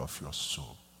hold of your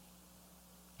soul.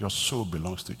 Your soul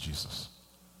belongs to Jesus.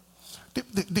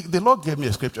 The Lord gave me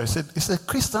a scripture. He said,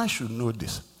 Christians should know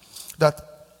this, that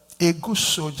a good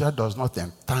soldier does not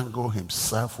entangle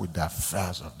himself with the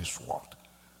affairs of this world.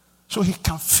 So he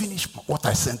can finish what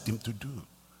I sent him to do.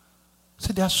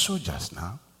 See, they are soldiers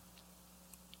now.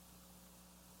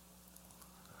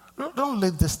 Don't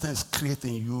let these things create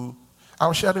in you. I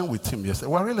was sharing with him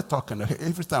yesterday. We're really talking.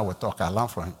 Every time we talk, I learn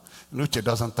from him. Nuche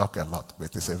doesn't talk a lot,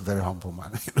 but he's a very humble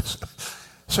man.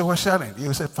 So we're sharing.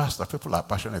 He said, Pastor, people are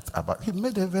passionate about. He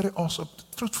made a very awesome,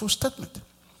 truthful statement.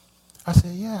 I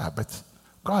said, yeah, but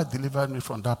God delivered me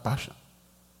from that passion.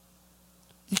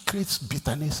 He creates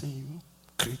bitterness in you,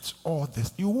 creates all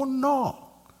this. You won't know.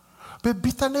 But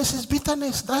bitterness is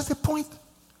bitterness. That's the point.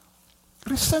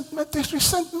 Resentment is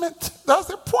resentment. That's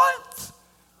the point.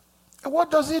 And what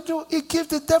does it do? It gives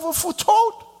the devil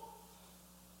foothold.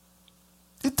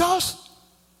 It does.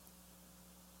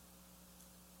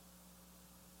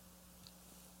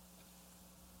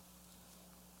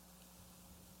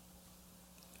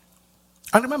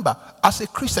 And remember, as a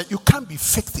Christian, you can't be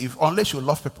effective unless you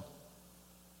love people.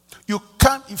 You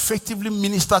can't effectively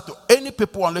minister to any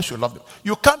people unless you love them.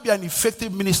 You can't be an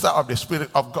effective minister of the Spirit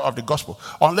of God, of the gospel,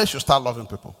 unless you start loving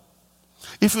people.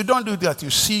 If you don't do that, you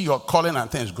see your calling and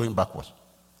things going backwards.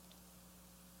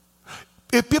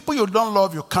 If people you don't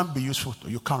love, you can't be useful to.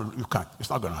 You can't. It's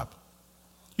not going to happen.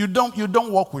 You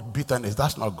don't walk with bitterness.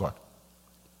 That's not God.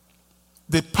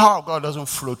 The power of God doesn't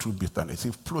flow through bitterness.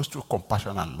 It flows through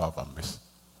compassion and love and mercy.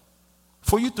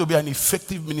 For you to be an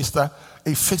effective minister,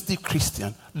 effective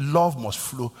Christian, love must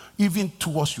flow. Even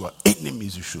towards your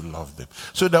enemies, you should love them.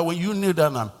 So that when you kneel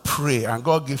down and pray, and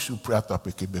God gives you prayer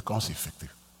topic, it becomes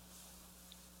effective.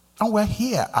 And we're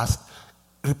here as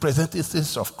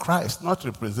representatives of Christ, not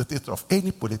representatives of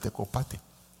any political party.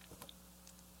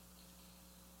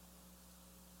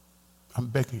 I'm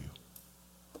begging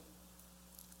you.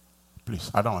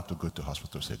 Please, I don't want to go to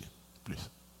hospitals again. Please.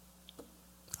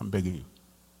 I'm begging you.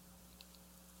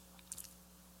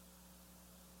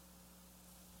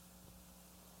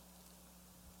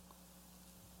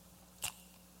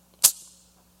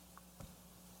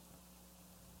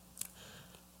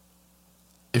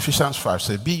 Ephesians 5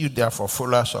 says, be you therefore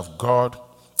followers of God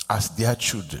as dear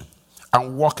children,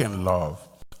 and walk in love,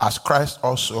 as Christ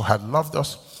also had loved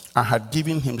us and had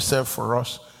given himself for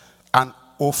us, an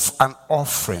of an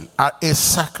offering, a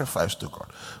sacrifice to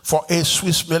God, for a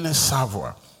sweet-smelling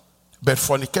savour. But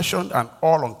fornication and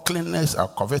all uncleanness and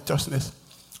covetousness,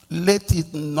 let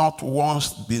it not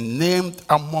once be named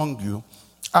among you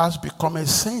as becoming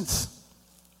saints.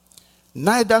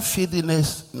 Neither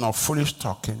filthiness, nor foolish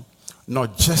talking, nor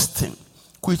jesting,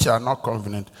 which are not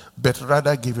convenient, but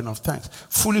rather giving of thanks.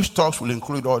 Foolish talks will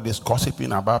include all this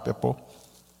gossiping about people.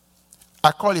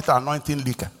 I call it anointing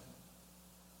liquor.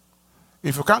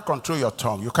 If you can't control your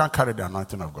tongue, you can't carry the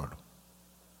anointing of God.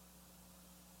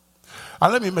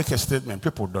 And let me make a statement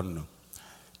people don't know.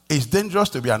 It's dangerous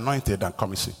to be anointed and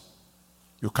commission.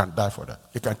 You can die for that.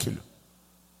 It can kill you.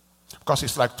 Because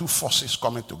it's like two forces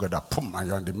coming together, boom, and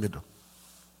you're in the middle.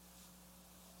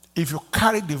 If you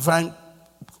carry divine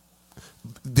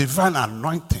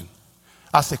anointing,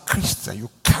 as a Christian, you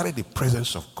carry the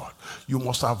presence of God. You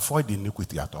must avoid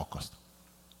iniquity at all costs.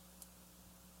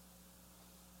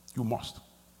 You must.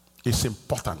 It's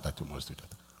important that you must do that.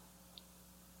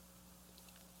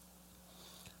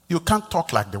 You can't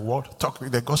talk like the world. Talk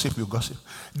like the gossip, you gossip.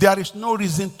 There is no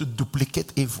reason to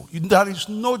duplicate evil. There is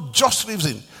no just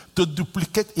reason to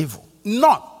duplicate evil.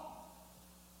 None.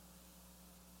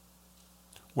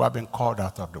 We have been called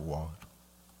out of the world.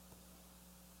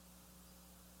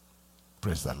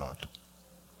 Praise the Lord.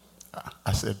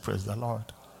 I said, praise the Lord.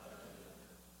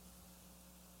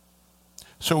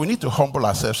 So we need to humble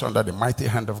ourselves under the mighty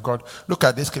hand of God. Look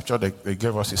at this scripture that they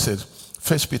gave us. It says,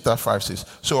 1 Peter 5 says,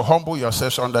 so humble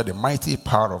yourselves under the mighty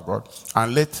power of God,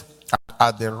 and let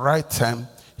at the right time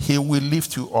he will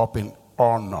lift you up in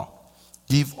honor.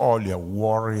 Give all your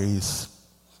worries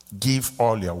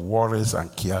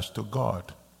and cares to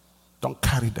God. Don't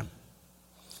carry them,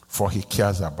 for he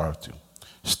cares about you.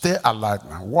 Stay alert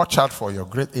now. Watch out for your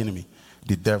great enemy,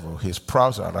 the devil. He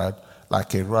prowls around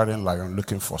like a roaring lion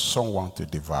looking for someone to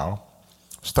devour.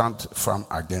 Stand firm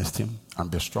against him and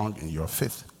be strong in your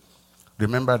faith.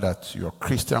 Remember that your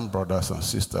Christian brothers and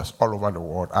sisters all over the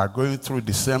world are going through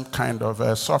the same kind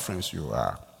of sufferings you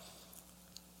are.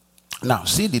 Now,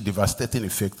 see the devastating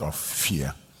effect of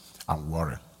fear and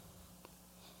worry.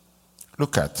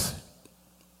 Look at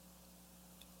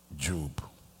Job.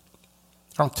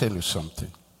 I'll tell you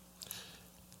something.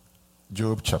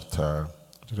 Job chapter,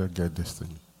 did I get this thing?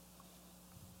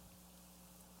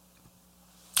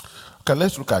 Okay,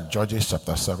 let's look at Judges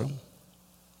chapter 7.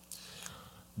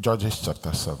 Judges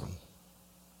chapter 7.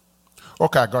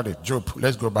 Okay, I got it. Job.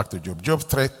 Let's go back to Job. Job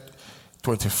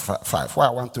 3:25. Why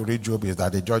I want to read Job is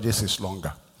that the Judges is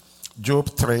longer. Job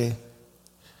 3,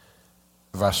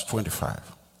 verse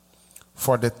 25.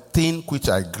 For the thing which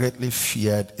I greatly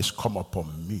feared is come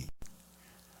upon me,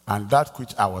 and that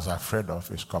which I was afraid of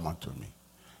is come unto me.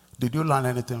 Did you learn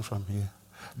anything from here?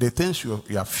 The things you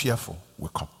are fearful will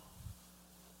come.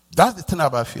 That's the thing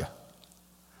about fear.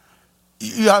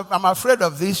 I'm afraid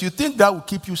of this. You think that will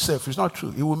keep you safe. It's not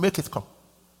true. It will make it come.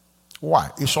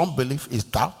 Why? It's unbelief. It's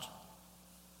doubt.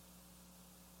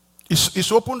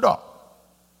 It's open door.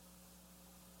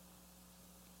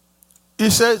 He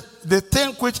says, the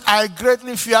thing which I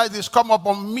greatly feared is come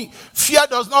upon me. Fear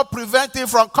does not prevent it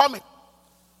from coming.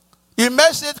 It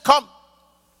makes it come.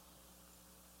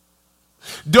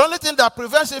 The only thing that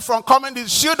prevents it from coming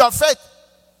is shield of faith.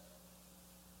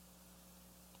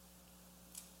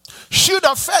 Shield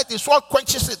of faith is what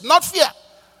quenches it, not fear.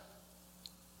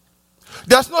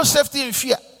 There's no safety in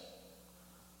fear.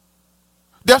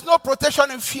 There's no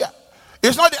protection in fear.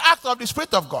 It's not the act of the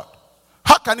Spirit of God.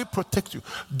 How can it protect you?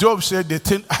 Job said, the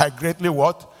thing I greatly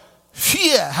what?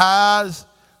 Fear has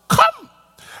come.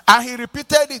 And he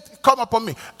repeated it, come upon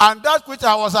me. And that which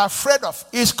I was afraid of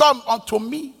is come unto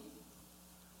me.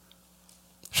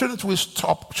 Shouldn't we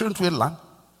stop? Shouldn't we learn?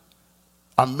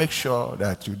 And make sure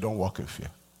that you don't walk in fear.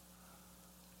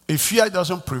 If fear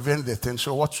doesn't prevent the thing,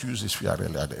 so what use is fear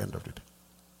really at the end of the day?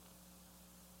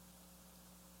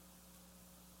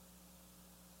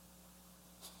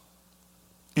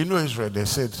 You know Israel, they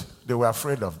said they were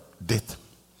afraid of death.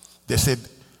 They said,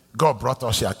 God brought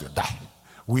us here to die.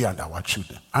 We and our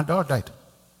children. And they all died.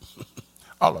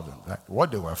 All of them died.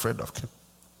 What they were afraid of came.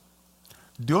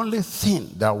 The only thing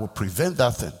that will prevent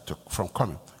that thing from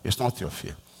coming is not your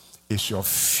fear. It's your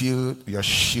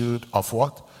shield of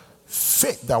what?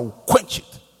 Faith that will quench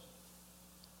it.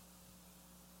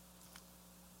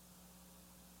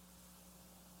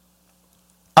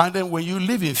 And then when you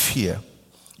live in fear,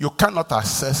 you cannot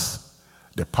access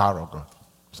the power of God.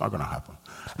 It's not going to happen.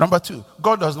 Number two,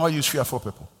 God does not use fearful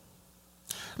people.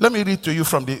 Let me read to you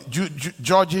from the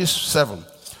Judges 7.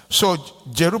 So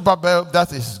Zerubbabel,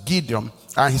 that is Gideon,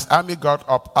 and his army got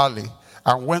up early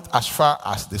and went as far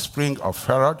as the spring of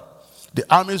Harod. The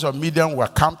armies of Midian were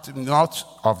camped north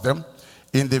of them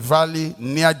in the valley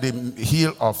near the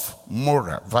hill of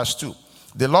Moreh. Verse 2.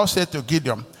 The Lord said to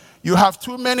Gideon, you have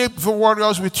too many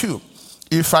warriors with you.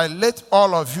 If I let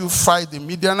all of you fight the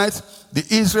Midianites, the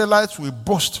Israelites will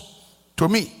boast to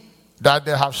me that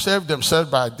they have saved themselves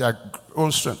by their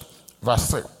own strength. Verse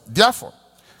 3. Therefore,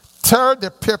 tell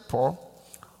the people,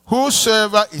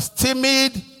 whosoever is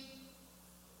timid,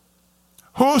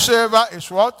 whosoever is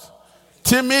what?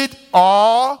 Timid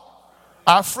or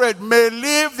afraid may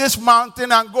leave this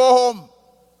mountain and go home.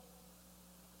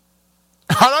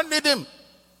 I don't need him.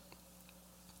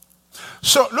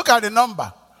 So look at the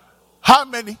number. How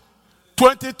many?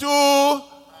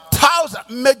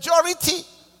 22,000. Majority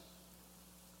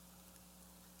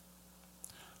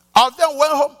of them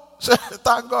went home. Say,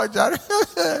 thank God, Jerry.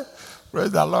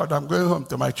 Praise the Lord. I'm going home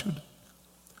to my children.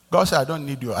 God said, I don't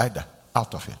need you either.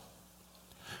 Out of here.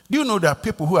 Do you know there are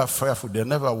people who are fearful? They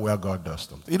never where God does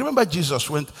something. You remember Jesus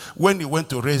when he went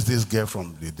to raise this girl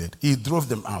from the dead, he drove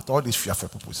them out. All these fearful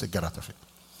people, he said, get out of here.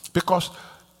 Because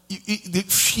the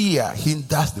fear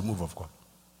hinders the move of God.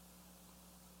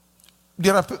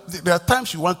 There are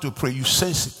times you want to pray, you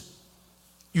sense it.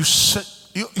 You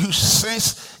sense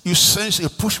a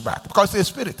pushback because it's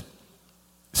a spirit.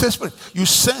 It's a spirit. You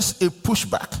sense a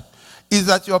pushback. Is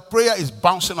that your prayer is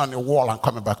bouncing on a wall and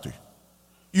coming back to you.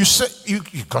 You say you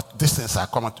got distance are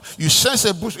coming to you. Sense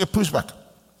a pushback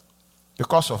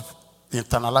because of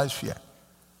internalized fear.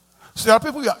 So there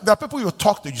are people you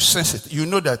talk to, you sense it. You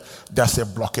know that there's a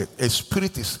blockade. A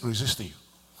spirit is resisting you.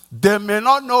 They may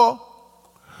not know.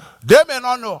 They may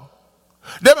not know.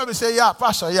 They may be saying, yeah,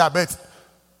 Pastor, yeah, but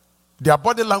their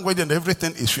body language and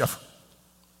everything is fearful.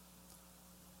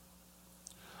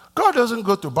 God doesn't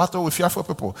go to battle with fearful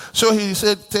people. So he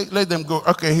said, let them go.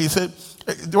 Okay, he said,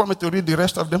 do you want me to read the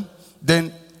rest of them?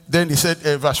 Then he said,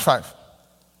 verse 5.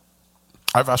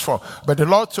 Verse 4. But the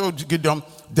Lord told Gideon,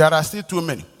 there are still too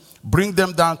many. Bring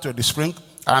them down to the spring,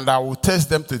 and I will test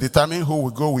them to determine who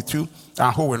will go with you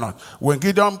and who will not. When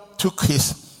Gideon took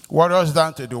his warriors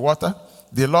down to the water,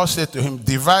 the Lord said to him,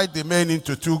 divide the men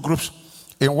into two groups.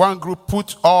 In one group,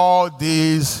 put all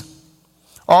those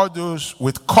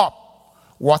with cup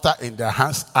water in their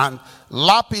hands and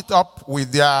lap it up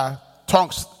with their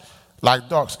tongues like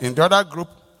dogs. In the other group,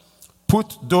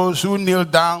 put those who kneel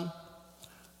down,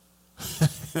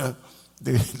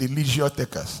 the leisure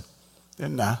takers.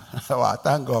 Then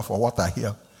thank God for water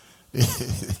here.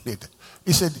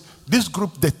 He said, this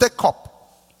group, they take cup.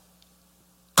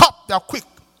 They're quick.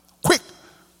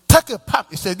 Take a pump.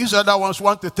 He said, these other ones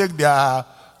want to take their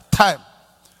time.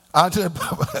 And said,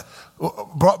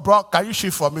 bro, can you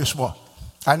shift for me small?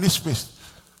 I need space.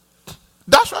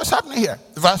 That's what's happening here.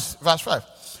 Verse 5.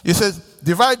 He says,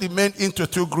 divide the men into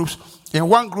two groups. In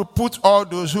one group, put all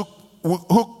those who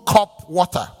cup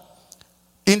water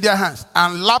in their hands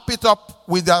and lap it up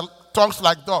with their tongues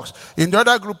like dogs. In the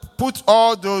other group, put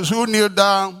all those who kneel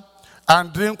down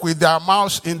and drink with their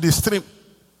mouths in the stream.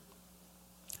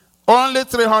 Only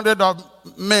 300 of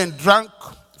men drank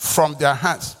from their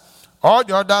hands. All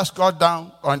the others got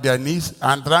down on their knees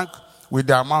and drank with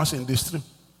their mouths in the stream.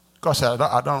 Because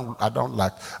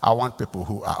I want people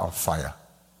who are on fire.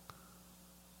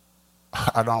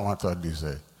 I don't want all these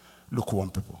lukewarm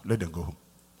people. Let them go home.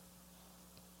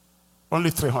 Only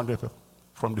 300 people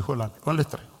from the whole army. Only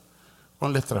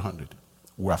 300.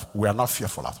 We are not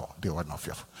fearful at all. They were not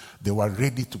fearful. They were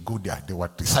ready to go there. They were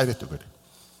decided to go there.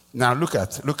 Now look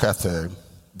at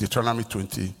Deuteronomy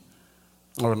 20.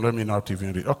 Oh, let me not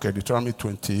even read. Okay, Deuteronomy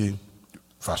 20,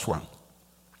 verse 1.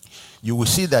 You will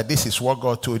see that this is what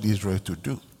God told Israel to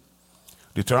do.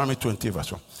 Deuteronomy 20,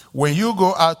 verse 1. When you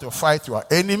go out to fight your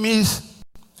enemies,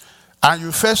 and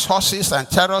you face horses and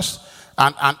chariots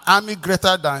and an army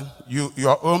greater than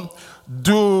your own,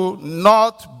 do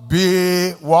not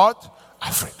be what?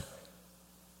 Afraid.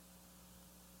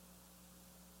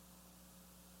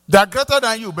 They are greater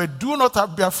than you, but do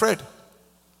not be afraid.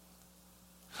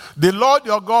 The Lord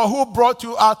your God who brought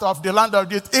you out of the land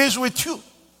of Egypt is with you.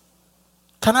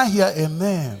 Can I hear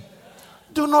amen?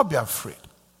 Do not be afraid.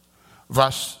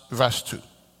 Verse 2.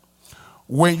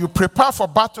 When you prepare for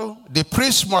battle, the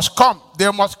priests must come.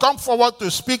 They must come forward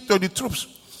to speak to the troops.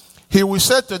 He will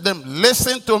say to them,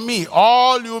 listen to me,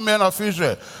 all you men of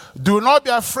Israel. Do not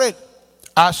be afraid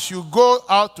as you go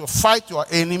out to fight your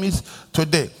enemies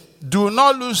today. Do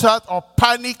not lose heart or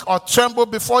panic or tremble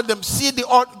before them. See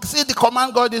the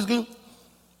command God is giving.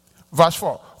 Verse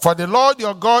 4. For the Lord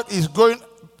your God is going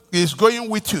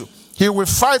with you. He will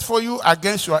fight for you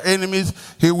against your enemies.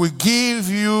 He will give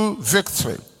you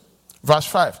victory. Verse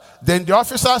 5. Then the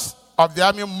officers of the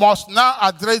army must now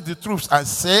address the troops and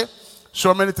say,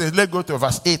 so many things. Let's go to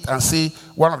verse 8 and see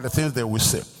one of the things they will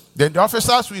say. Then the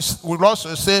officers will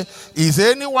also say, is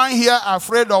anyone here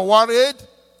afraid or worried?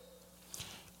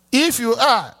 If you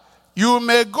are, you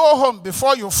may go home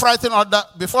before you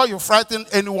frighten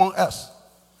anyone else.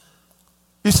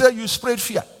 He said you spread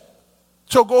fear.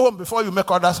 So go home before you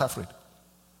make others afraid.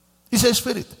 It's a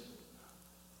spirit.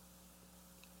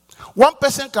 One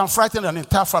person can frighten an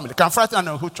entire family, can frighten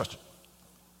an whole church.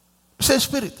 It's a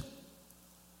spirit.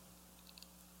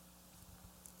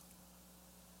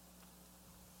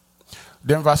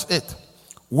 Then verse 8.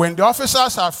 When the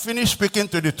officers have finished speaking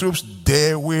to the troops,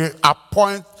 they will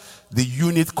appoint the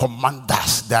unit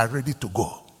commanders. They are ready to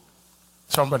go.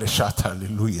 Somebody shout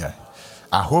hallelujah.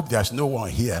 I hope there's no one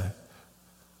here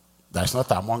that's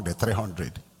not among the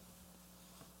 300.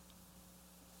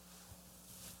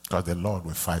 Because the Lord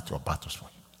will fight your battles for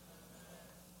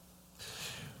you.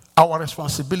 Our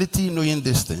responsibility knowing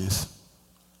these things,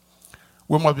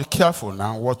 we must be careful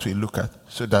now what we look at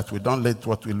so that we don't let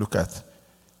what we look at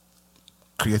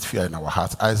create fear in our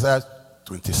hearts. Isaiah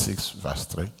 26 verse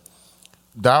 3.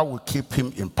 Thou will keep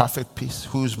him in perfect peace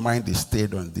whose mind is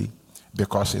stayed on thee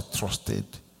because he trusted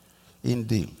in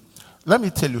thee. Let me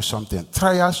tell you something.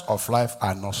 Trials of life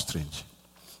are not strange.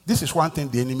 This is one thing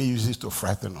the enemy uses to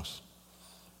frighten us.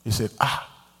 He said,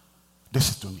 this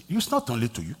is to me. It's not only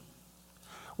to you.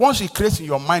 Once he creates in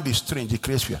your mind is strange, he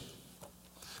creates fear.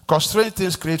 Because strange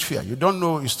things create fear. You don't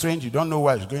know it's strange. You don't know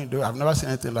what it's going to do. I've never seen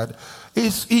anything like that.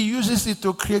 He uses it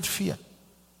to create fear.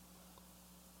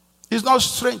 It's not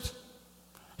strange.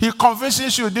 He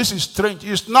convinces you this is strange.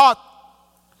 It's not.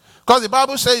 Because the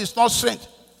Bible says it's not strange.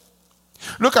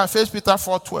 Look at 1 Peter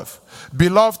 4:12.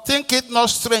 Beloved, think it not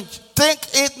strange. Think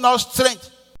it not strange.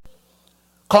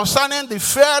 Concerning the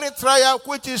fiery trial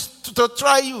which is to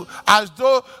try you, as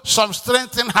though some strange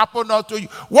thing happened unto you.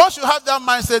 Once you have that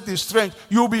mindset is strange,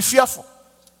 you will be fearful.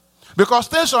 Because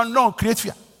things unknown create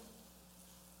fear.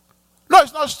 No,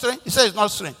 it's not strange. He says it's not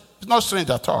strange. It's not strange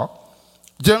at all.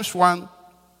 James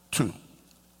 1:2.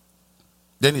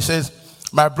 Then he says,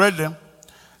 my brethren,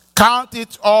 count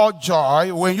it all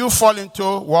joy when you fall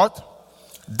into what?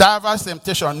 Diverse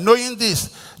temptation, knowing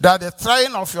this, that the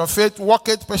trying of your faith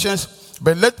worketh patience.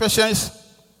 But let patience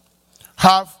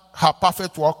have her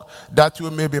perfect work, that you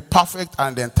may be perfect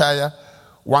and entire,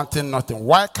 wanting nothing.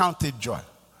 Why count it joy?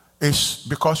 It's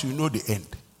because you know the end.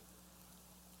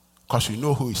 Because you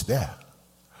know who is there.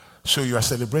 So you are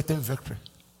celebrating victory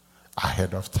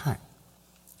ahead of time.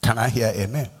 Can I hear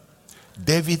amen?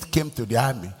 David came to the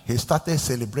army. He started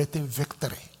celebrating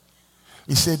victory.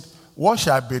 He said, what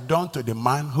shall be done to the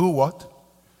man who what?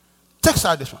 Takes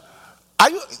out this one.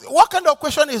 What kind of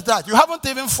question is that? You haven't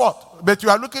even fought, but you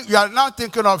are now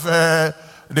thinking of the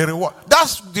reward.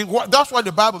 That's what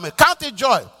the Bible makes. Count it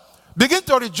joy. Begin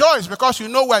to rejoice because you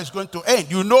know where it's going to end.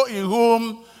 You know in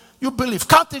whom you believe.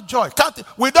 Count it joy. Count it.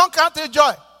 We don't count it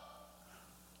joy.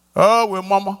 Oh, we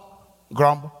mama,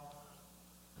 grumble.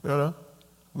 You know,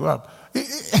 go up.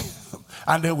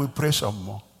 And then we pray some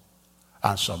more,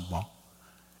 and some more,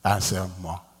 and some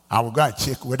more. And we go and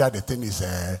check whether the thing is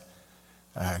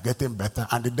getting better.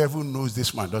 And the devil knows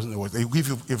this man doesn't know what. He give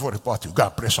you evil report. You go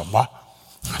and pray some more,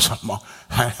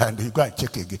 and you go and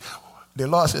check again. The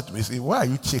Lord said to me, see, why are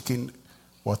you checking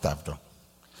what I've done?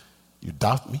 You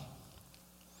doubt me?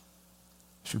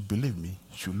 You should believe me.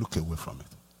 You should look away from it.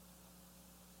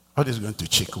 What is going to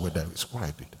check whether it's what I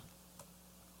did?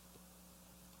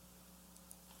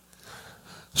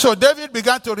 So David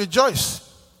began to rejoice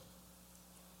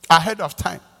ahead of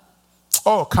time.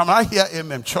 Oh, can I hear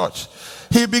amen, church?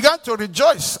 He began to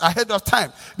rejoice ahead of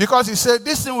time because he said,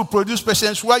 this thing will produce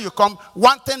patience where you come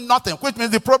wanting nothing, which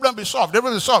means the problem is solved. The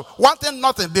problem is solved. Wanting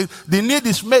nothing. The need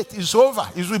is met. It's over.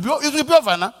 It will be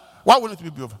over now. Why wouldn't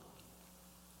it be over?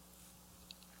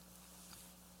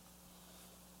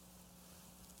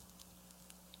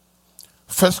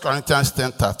 First Corinthians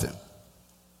 10:13.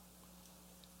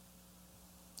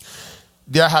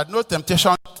 There had no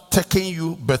temptation taking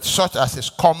you, but such as is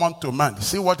common to man.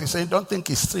 See what he's saying? Don't think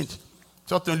it's strange.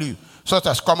 Certainly you. Such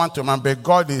as common to man, but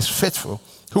God is faithful,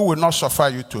 who will not suffer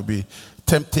you to be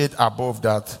tempted above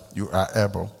that you are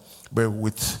able. But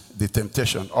with the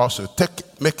temptation also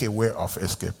make a way of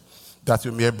escape, that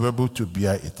you may be able to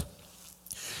bear it.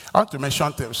 I want to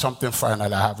mention something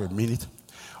final. I have a minute.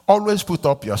 Always put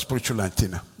up your spiritual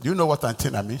antenna. Do you know what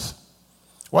antenna means?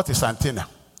 What is antenna?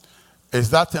 It's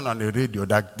that thing on the radio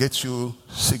that gets you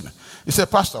signal. You say,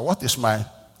 Pastor, what is my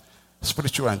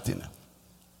spiritual antenna?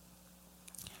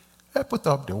 Hey, put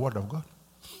up the word of God.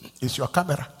 It's your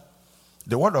camera.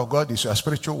 The word of God is your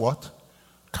spiritual what?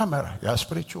 Camera. Your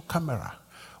spiritual camera.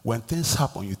 When things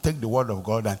happen, you take the word of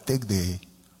God and take the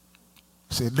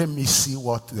Say, let me see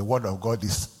what the word of God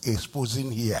is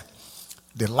exposing here.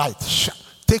 The light.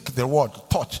 Take the word,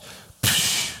 touch.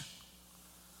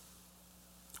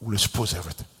 Will expose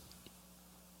everything.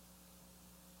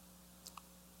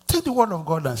 Take the word of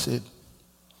God and say,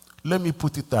 let me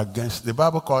put it against, the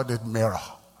Bible called it mirror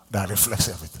that reflects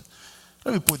everything.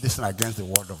 Let me put this thing against the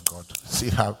word of God. See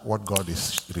what God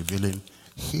is revealing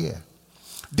here.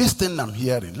 This thing I'm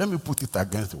hearing, let me put it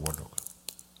against the word of God.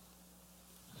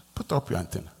 Put up your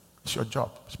antenna. It's your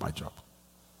job. It's my job.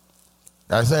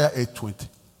 Isaiah 8:20.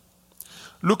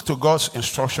 Look to God's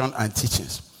instruction and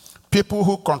teachings. People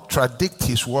who contradict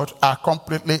his word are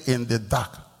completely in the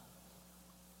dark.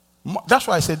 That's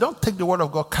why I say don't take the word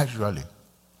of God casually.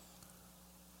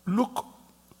 Look.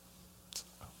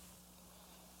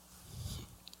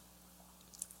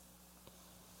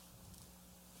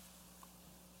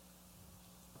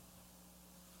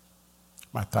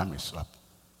 My time is up.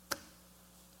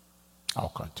 I'll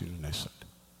continue next Sunday.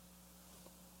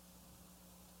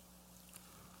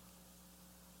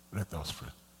 Let us pray.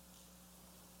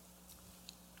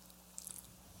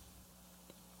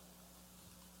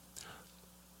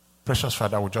 Precious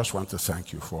Father, we just want to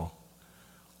thank you for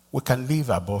we can live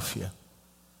above here.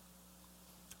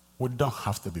 We don't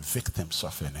have to be victims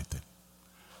of anything.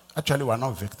 Actually, we're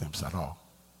not victims at all.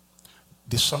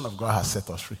 The Son of God has set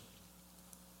us free.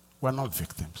 We're not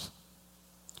victims.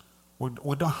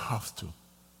 We don't have to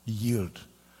yield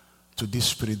to this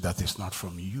spirit that is not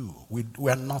from you. We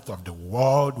are not of the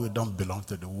world. We don't belong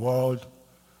to the world.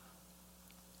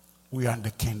 We are in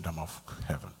the kingdom of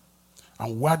heaven.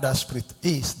 And where that spirit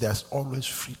is, there's always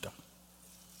freedom.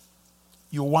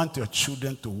 You want your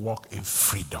children to walk in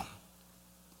freedom.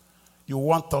 You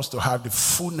want us to have the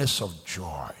fullness of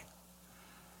joy.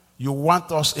 You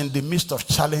want us in the midst of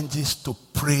challenges to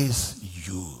praise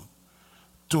you,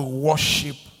 to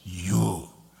worship you,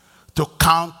 to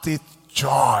count it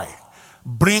joy.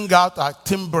 Bring out our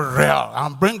timbrel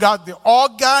and bring out the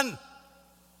organ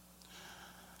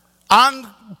and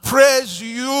praise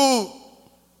you.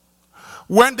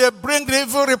 When they bring the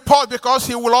evil report, because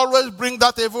he will always bring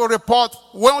that evil report.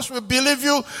 Once we believe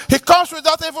you, he comes with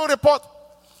that evil report.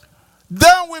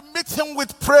 Then we meet him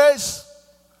with praise.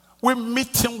 We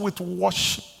meet him with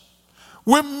worship.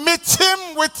 We meet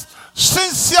him with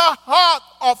sincere heart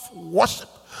of worship.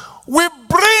 We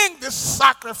bring the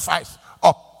sacrifice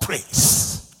of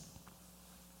praise.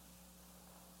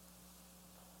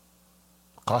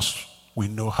 Because we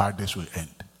know how this will end.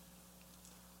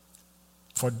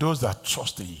 For those that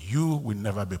trust in you will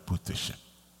never be put to shame.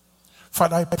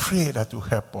 Father, I pray that you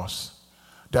help us,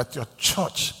 that your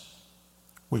church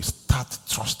will start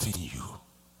trusting you.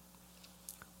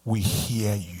 We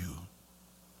hear you.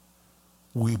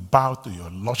 We bow to your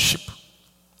lordship.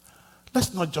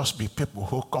 Let's not just be people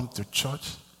who come to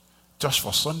church just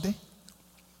for Sunday,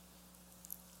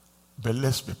 but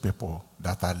let's be people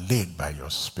that are led by your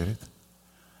Spirit,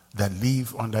 that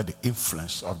live under the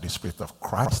influence of the Spirit of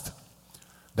Christ,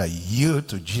 that yield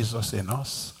to Jesus in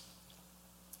us.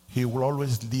 He will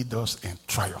always lead us in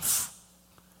triumph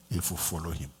if we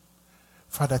follow him.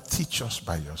 Father, teach us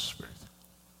by your Spirit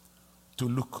to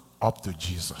look up to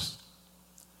Jesus,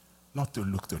 not to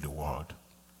look to the world,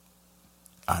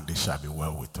 and it shall be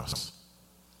well with us.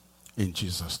 In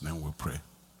Jesus' name we pray.